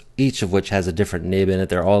 146s, each of which has a different nib in it.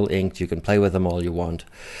 They're all inked. You can play with them all you want.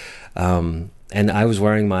 And I was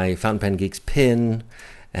wearing my Fountain Pen Geeks pin,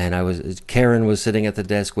 and Karen was sitting at the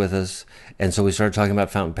desk with us, and so we started talking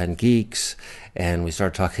about Fountain Pen Geeks, and we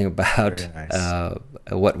started talking about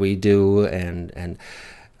what we do, and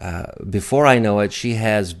before I know it, she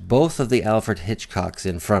has both of the Alfred Hitchcocks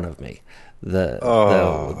in front of me. The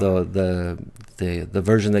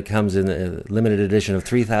version that comes in a limited edition of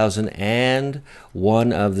 3,000, and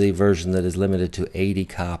one of the version that is limited to 80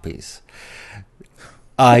 copies.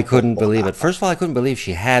 I couldn't believe it. First of all, I couldn't believe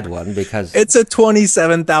she had one, because it's a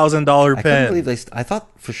 $27,000 pen. I couldn't believe I thought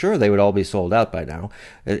for sure they would all be sold out by now.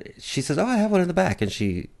 She says, "Oh, I have one in the back," and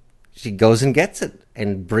she goes and gets it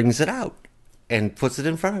and brings it out and puts it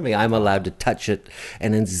in front of me. I'm allowed to touch it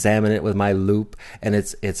and examine it with my loop, and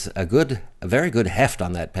it's a very good heft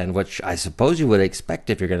on that pen, which I suppose you would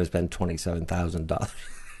expect if you're going to spend $27,000.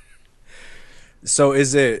 So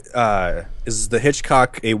is the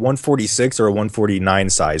Hitchcock a 146 or a 149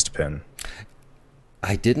 sized pen?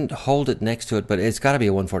 I didn't hold it next to it, but it's got to be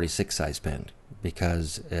a 146 size pen,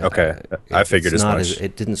 because I figured as much.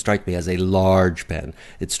 It didn't strike me as a large pen.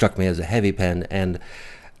 It struck me as a heavy pen, and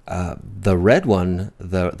the red one,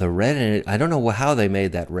 the red in it, I don't know how they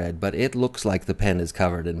made that red, but it looks like the pen is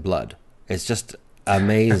covered in blood. It's just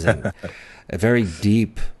amazing. A very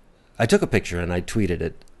deep. I took a picture and I tweeted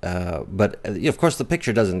it. But of course, the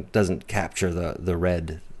picture doesn't capture the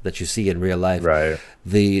red that you see in real life. Right.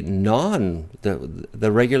 The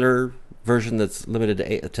regular version that's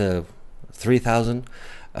limited to 3,000,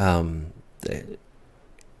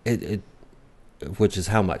 which is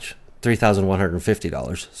how much?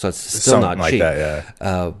 $3,150. So it's still something not like cheap. that,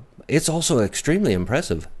 yeah. It's also extremely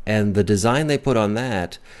impressive, and the design they put on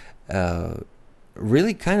that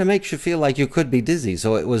really kind of makes you feel like you could be dizzy.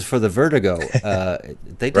 So it was for the vertigo.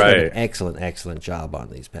 They did an excellent job on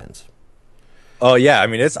these pens. Oh yeah, I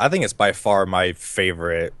mean, I think it's by far my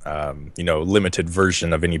favorite, limited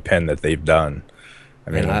version of any pen that they've done. I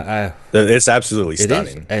mean, it's absolutely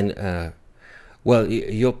stunning. And well,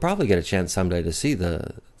 you'll probably get a chance someday to see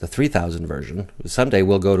the 3,000 version. Someday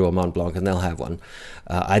we'll go to a Mont Blanc and they'll have one.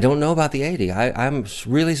 I don't know about the 80. I'm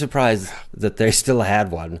really surprised that they still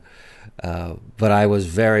had one. But I was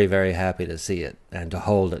very, very happy to see it and to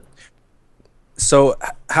hold it. So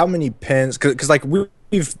how many pens, because like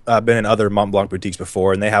we've been in other Mont Blanc boutiques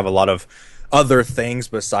before, and they have a lot of other things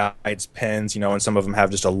besides pens, and some of them have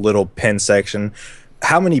just a little pen section.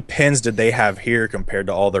 How many pens did they have here compared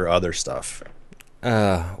to all their other stuff?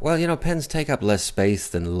 Well, pens take up less space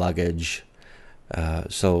than luggage.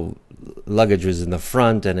 So luggage was in the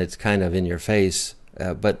front and it's kind of in your face.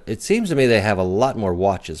 But it seems to me they have a lot more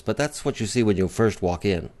watches, but that's what you see when you first walk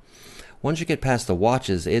in. Once you get past the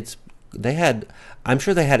watches, I'm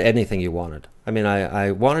sure they had anything you wanted. I mean,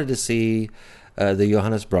 I wanted to see the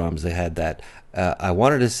Johannes Brahms. They had that. I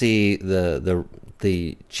wanted to see the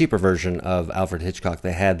cheaper version of Alfred Hitchcock.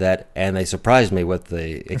 They had that, and they surprised me with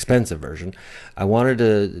the expensive version. I wanted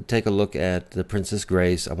to take a look at the Princess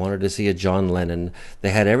Grace. I wanted to see a John Lennon. They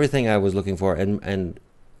had everything I was looking for, and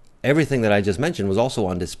everything that I just mentioned was also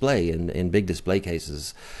on display in big display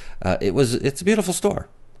cases. It's a beautiful store.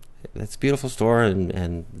 It's a beautiful store,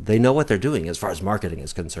 and they know what they're doing as far as marketing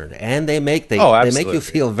is concerned. And they make you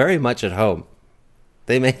feel very much at home.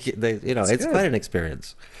 It's quite an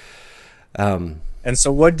experience. And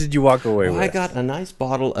so what did you walk away with? I got a nice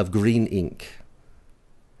bottle of green ink.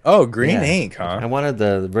 Oh, green ink, huh? I wanted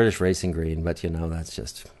the British Racing green, but that's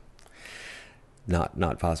just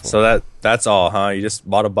not possible. So that's all, huh? You just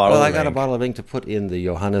bought a bottle of ink. Well, I got a bottle of ink to put in the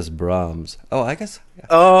Johannes Brahms. Oh, I guess.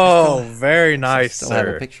 Oh, very nice, I sir. have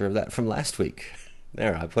a picture of that from last week.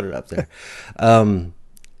 There, I put it up there.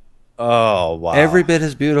 Oh, wow. Every bit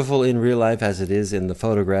as beautiful in real life as it is in the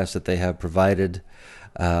photographs that they have provided.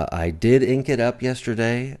 I did ink it up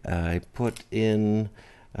yesterday. I put in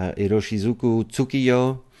Hiroshizuku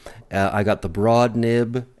Tsukiyo. I got the broad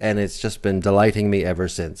nib, and it's just been delighting me ever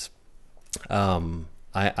since.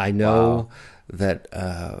 I know that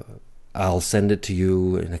I'll send it to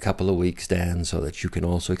you in a couple of weeks, Dan, so that you can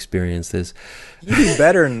also experience this. You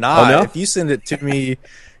better not. Oh, no? If you send it to me,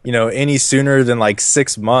 any sooner than like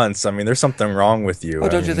 6 months, I mean, there's something wrong with you. Oh,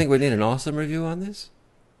 don't you think we need an awesome review on this?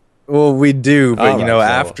 Well, we do, but Right,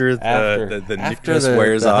 after the newness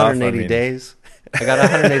wears off, 180 days. I got a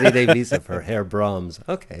 180-day visa for Herr Brahms.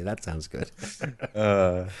 Okay, that sounds good.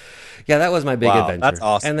 Yeah, that was my big adventure. That's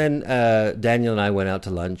awesome. And then Daniel and I went out to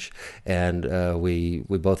lunch, and we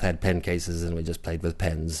both had pen cases, and we just played with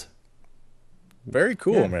pens. Very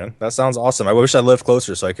cool, man. That sounds awesome. I wish I lived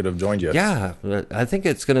closer so I could have joined you. Yeah, I think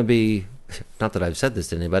it's going to be, not that I've said this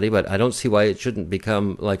to anybody, but I don't see why it shouldn't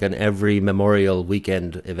become like an every Memorial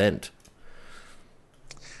weekend event.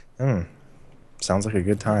 Sounds like a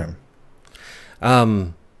good time.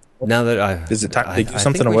 Now that Is it time to give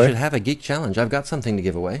something I think away? we should have a geek challenge. I've got something to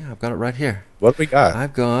give away. I've got it right here. What we got?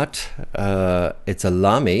 I've got, it's a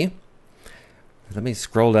Lamy. Let me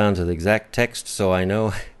scroll down to the exact text so I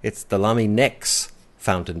know. It's the Lamy Nex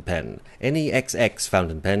fountain pen. NEXX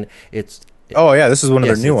fountain pen. This is one of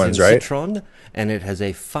their new ones, right? Citron, and it has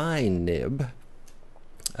a fine nib.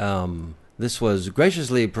 This was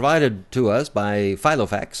graciously provided to us by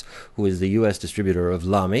Filofax, who is the U.S. distributor of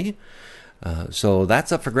Lamy. So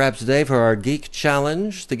that's up for grabs today for our Geek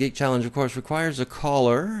Challenge. The Geek Challenge, of course, requires a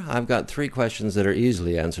caller. I've got 3 questions that are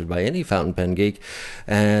easily answered by any fountain pen geek,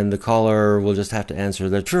 and the caller will just have to answer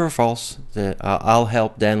the true or false. I'll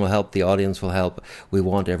help, Dan will help, the audience will help. We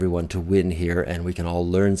want everyone to win here, and we can all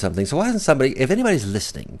learn something. So why doesn't somebody, if anybody's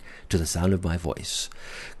listening to the sound of my voice,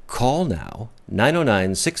 call now,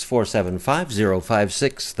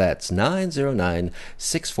 909-647-5056. That's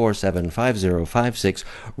 909-647-5056.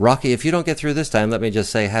 Rocky, if you don't get through this time, let me just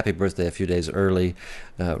say happy birthday a few days early.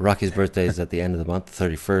 Rocky's birthday is at the end of the month, the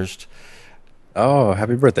 31st. Oh,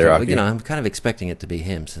 happy birthday, Rocky. I'm kind of expecting it to be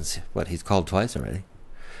him since, he's called twice already.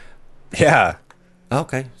 Yeah.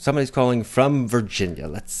 Okay, somebody's calling from Virginia.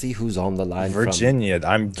 Let's see who's on the line Virginia.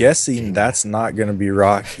 I'm guessing that's not going to be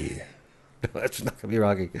Rocky. That's not going to be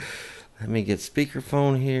Rocky. Let me get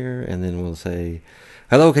speakerphone here, and then we'll say,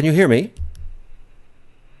 hello, can you hear me?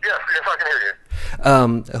 Yes, I can hear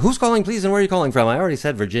you. Who's calling, please, and where are you calling from? I already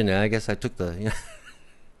said Virginia. I guess I took the...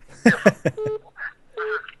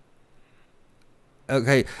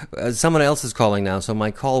 Okay, someone else is calling now, so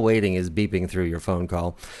my call waiting is beeping through your phone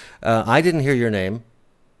call. I didn't hear your name.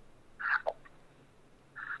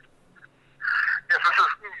 Yes, this is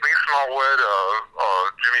Lee Smallwood,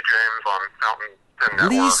 Jimmy James on Fountain Pen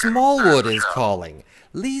Network. Lee Smallwood is calling.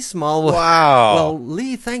 Lee Smallwood. Wow. Well,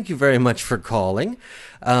 Lee, thank you very much for calling.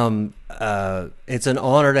 It's an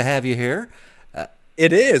honor to have you here.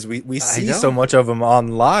 It is. We see so much of them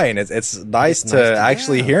online. It's nice to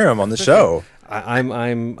actually hear them on the show. I'm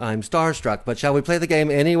starstruck, but shall we play the game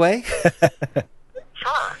anyway?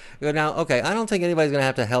 Sure. Now, okay, I don't think anybody's going to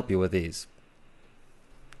have to help you with these.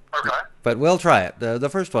 Okay. But we'll try it. The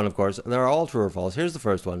first one, of course, they're all true or false. Here's the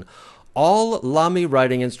first one. All Lamy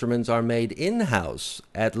writing instruments are made in-house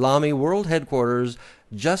at Lamy World Headquarters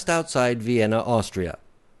just outside Vienna, Austria.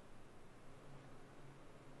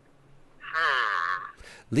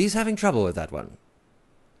 Lee's having trouble with that one.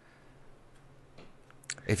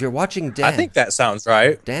 If you're watching Dan... I think that sounds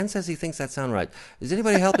right. Dan says he thinks that sounds right. Is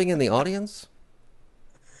anybody helping in the audience?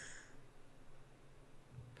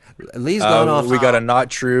 Lee's gone off. We got a not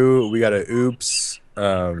true. We got a oops.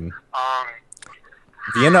 Vienna,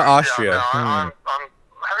 Austria. Yeah, I'm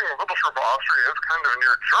having a little trouble. Austria is kind of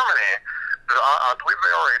near Germany. But I believe they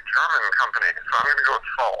are a German company, so I'm going to go with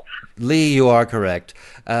false. Lee, you are correct.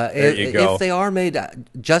 There you go. If they are made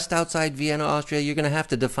just outside Vienna, Austria, you're going to have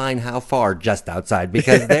to define how far just outside,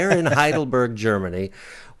 because they're in Heidelberg, Germany,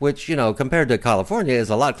 which, compared to California is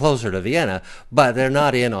a lot closer to Vienna, but they're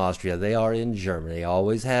not in Austria. They are in Germany,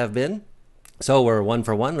 always have been. So we're 1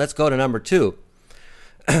 for 1. Let's go to number 2.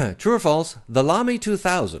 True or false? The Lamy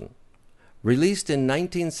 2000, released in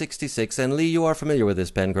 1966, and Lee, you are familiar with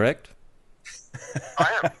this pen, correct? I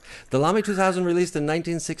am. The Lamy 2000, released in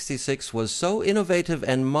 1966, was so innovative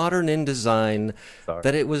and modern in design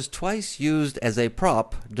that it was twice used as a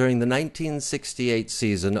prop during the 1968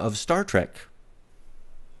 season of Star Trek.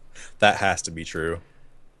 That has to be true.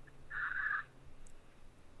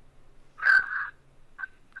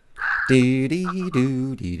 Lee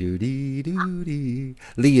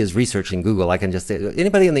is researching Google. I can just say,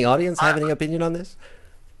 anybody in the audience have any opinion on this?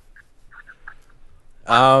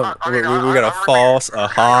 We got a false, a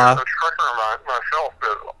ha. I'm a trucker myself,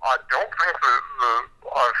 but I don't think that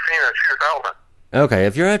I've seen a 2000. Okay,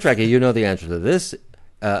 if you're a Trekkie, you know the answer to this.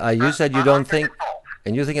 You said you don't think... False.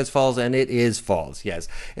 And you think it's false, and it is false, yes.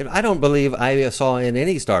 And I don't believe I saw in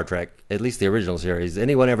any Star Trek, at least the original series,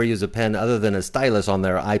 anyone ever use a pen other than a stylus on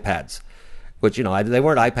their iPads. Which, you know, they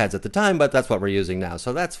weren't iPads at the time, but that's what we're using now.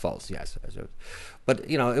 So that's false, yes. But,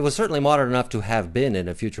 you know, it was certainly modern enough to have been in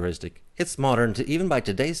a futuristic. It's modern, even by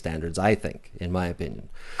today's standards, I think, in my opinion.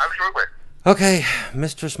 Absolutely. Okay,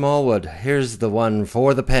 Mr. Smallwood, here's the one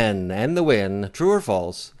for the pen and the win. True or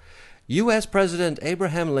false? U.S. President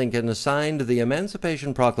Abraham Lincoln signed the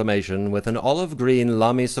Emancipation Proclamation with an olive green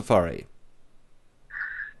Lamy safari.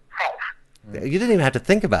 False. You didn't even have to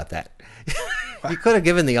think about that. You could have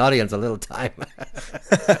given the audience a little time.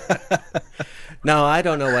 No, I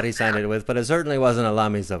don't know what he signed it with, but it certainly wasn't a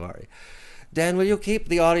Lamy safari. Dan, will you keep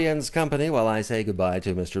the audience company while I say goodbye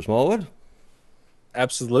to Mr. Smallwood?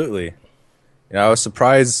 Absolutely. You know, I was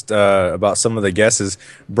surprised about some of the guesses.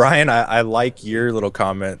 Brian, I like your little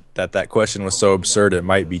comment that question was so absurd it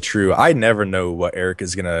might be true. I never know what Eric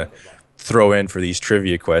is going to throw in for these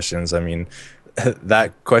trivia questions. I mean,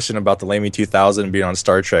 that question about the Lamy 2000 being on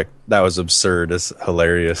Star Trek, that was absurd. It's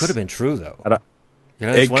hilarious. Could have been true, though. You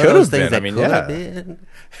know, It one could of those have things been. I that mean, could yeah. have been.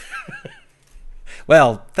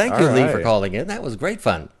 Well, thank you, All Lee, for right. calling in. That was great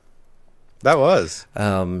fun. That was.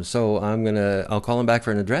 So I'll call him back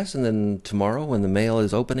for an address, and then tomorrow when the mail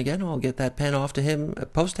is open again, I'll get that pen off to him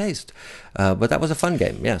post haste. But that was a fun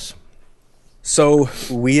game, yes. So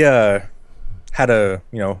we had a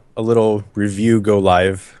little review go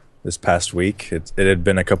live this past week. It had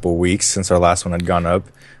been a couple weeks since our last one had gone up.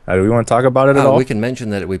 Do we want to talk about it at all? We can mention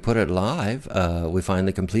that we put it live. We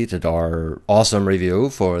finally completed our awesome review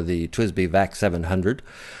for the TWSBI VAC 700.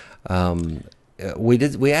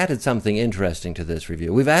 We added something interesting to this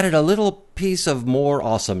review. We've added a little piece of more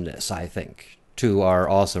awesomeness, I think, to our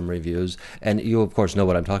awesome reviews. And you, of course, know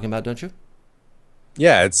what I'm talking about, don't you?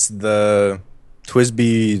 Yeah, it's the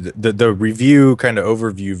TWSBI, the review kind of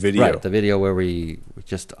overview video. Right, the video where we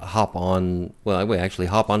just hop on, well, we actually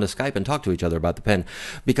hop onto Skype and talk to each other about the pen,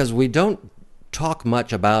 because we don't talk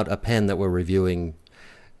much about a pen that we're reviewing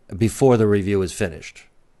before the review is finished.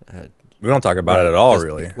 We don't talk about it at all,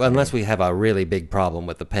 really. Well, unless we have a really big problem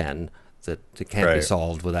with the pen that can't be Right.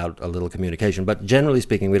 solved without a little communication. But generally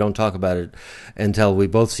speaking, we don't talk about it until we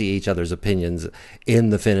both see each other's opinions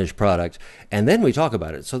in the finished product, and then we talk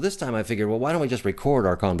about it. So this time I figured, well, why don't we just record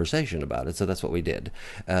our conversation about it? So that's what we did.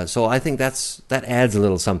 So I think that adds a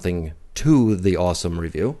little something to the awesome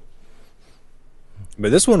review.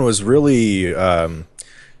 But this one was really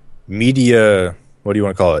media, what do you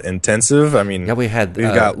want to call it, intensive? I mean, Yeah, we've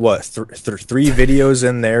got, what, three videos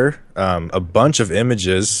in there, a bunch of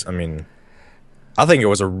images. I mean, I think it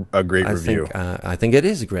was a great review. I think it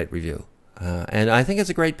is a great review. And I think it's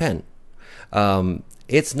a great pen.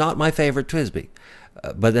 It's not my favorite TWSBI.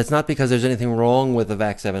 But that's not because there's anything wrong with the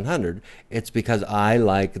VAC 700. It's because I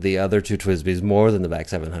like the other two TWSBIs more than the VAC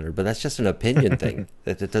 700. But that's just an opinion thing.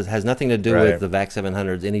 It has nothing to do Right. with the VAC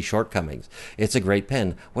 700's any shortcomings. It's a great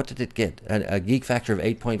pen. What did it get? A geek factor of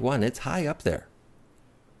 8.1. It's high up there.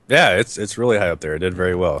 Yeah, it's really high up there. It did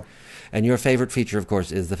very well. And your favorite feature, of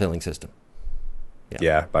course, is the filling system.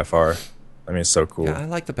 Yeah, by far. I mean, it's so cool. Yeah, I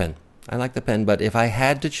like the pen. But if I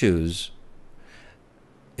had to choose,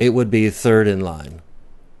 it would be third in line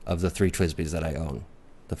of the three TWSBIs that I own.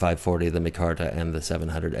 The 540, the Micarta, and the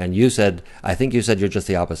 700. And I think you said you're just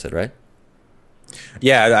the opposite, right?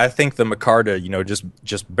 Yeah, I think the Micarta,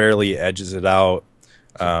 just barely edges it out,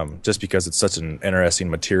 just because it's such an interesting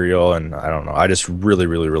material, and I don't know. I just really,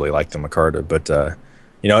 really, really like the Micarta, but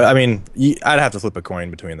I mean, I'd have to flip a coin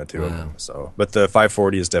between the two of them. So, but the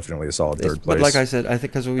 540 is definitely a solid third place. But like I said, I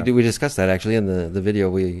think because we discussed that actually in the video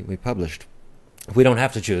we published. We don't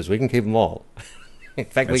have to choose. We can keep them all. In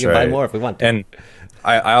fact, we can buy more if we want to. And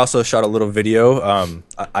I also shot a little video.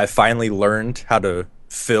 I finally learned how to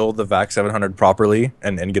fill the VAC 700 properly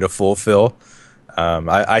and get a full fill.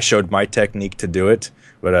 I showed my technique to do it.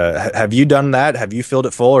 But have you done that? Have you filled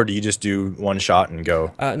it full, or do you just do one shot and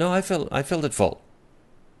go? No, I filled it full.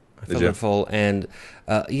 Did you? And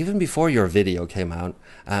even before your video came out,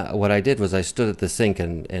 what I did was I stood at the sink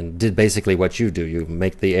and did basically what you do. You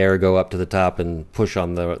make the air go up to the top and push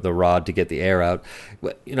on the rod to get the air out.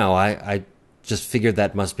 I just figured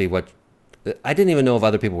that must be what... I didn't even know if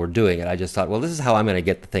other people were doing it. I just thought, well, this is how I'm going to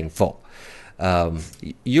get the thing full.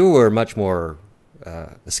 You were much more...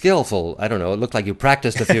 skillful. I don't know. It looked like you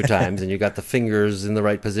practiced a few times and you got the fingers in the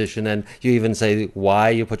right position, and you even say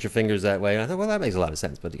why you put your fingers that way. And I thought, well, that makes a lot of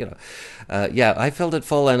sense. But I filled it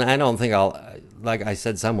full, and I don't think I'll, like I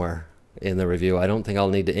said somewhere in the review, I don't think I'll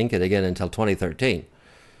need to ink it again until 2013.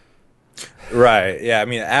 Right. Yeah. I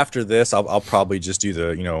mean, after this, I'll probably just do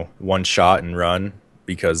the one shot and run,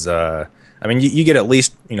 because I mean, you get at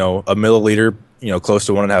least, a milliliter, close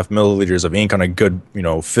to 1.5 milliliters of ink on a good,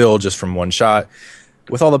 fill just from one shot.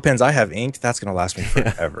 With all the pens I have inked, that's going to last me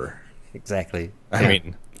forever. Exactly. I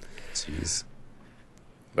mean, jeez.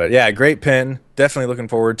 But yeah, great pen. Definitely looking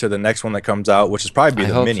forward to the next one that comes out, which is probably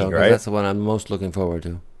the mini, right? That's the one I'm most looking forward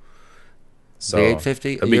to. So the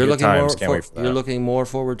 850. You're looking more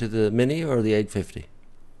forward to the mini or the 850?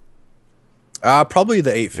 Probably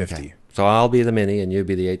the 850. Okay. So I'll be the mini and you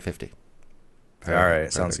be the 850. All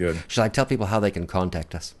right, sounds good. Shall I tell people how they can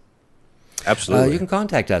contact us? Absolutely. You can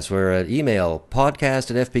contact us. We're at email,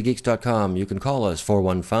 podcast@fpgeeks.com. You can call us,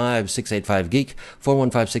 415-685-GEEK,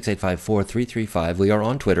 415-685-4335. We are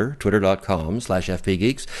on Twitter,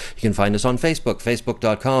 twitter.com/fpgeeks. You can find us on Facebook,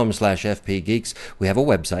 facebook.com/fpgeeks. We have a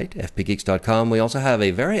website, fpgeeks.com. We also have a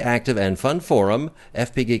very active and fun forum,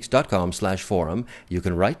 fpgeeks.com/forum. You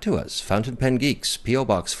can write to us, Fountain Pen Geeks, P.O.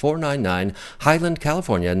 Box 499, Highland,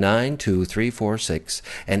 California, 92346.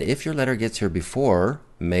 And if your letter gets here before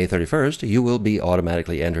May 31st, you will be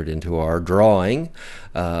automatically entered into our drawing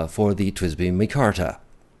for the TWSBI Micarta.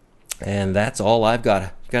 And that's all I've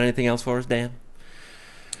got. Got anything else for us, Dan?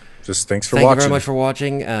 Just thanks for watching. Thank you very much for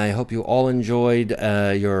watching. I hope you all enjoyed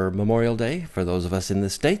your Memorial Day, for those of us in the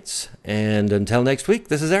States. And until next week,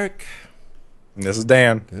 this is Eric. And this is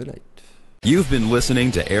Dan. Good night. You've been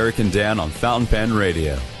listening to Eric and Dan on Fountain Pen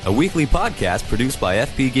Radio, a weekly podcast produced by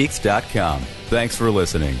FPGeeks.com. Thanks for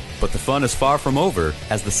listening. But the fun is far from over,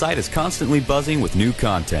 as the site is constantly buzzing with new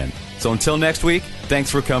content. So until next week, thanks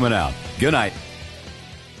for coming out. Good night.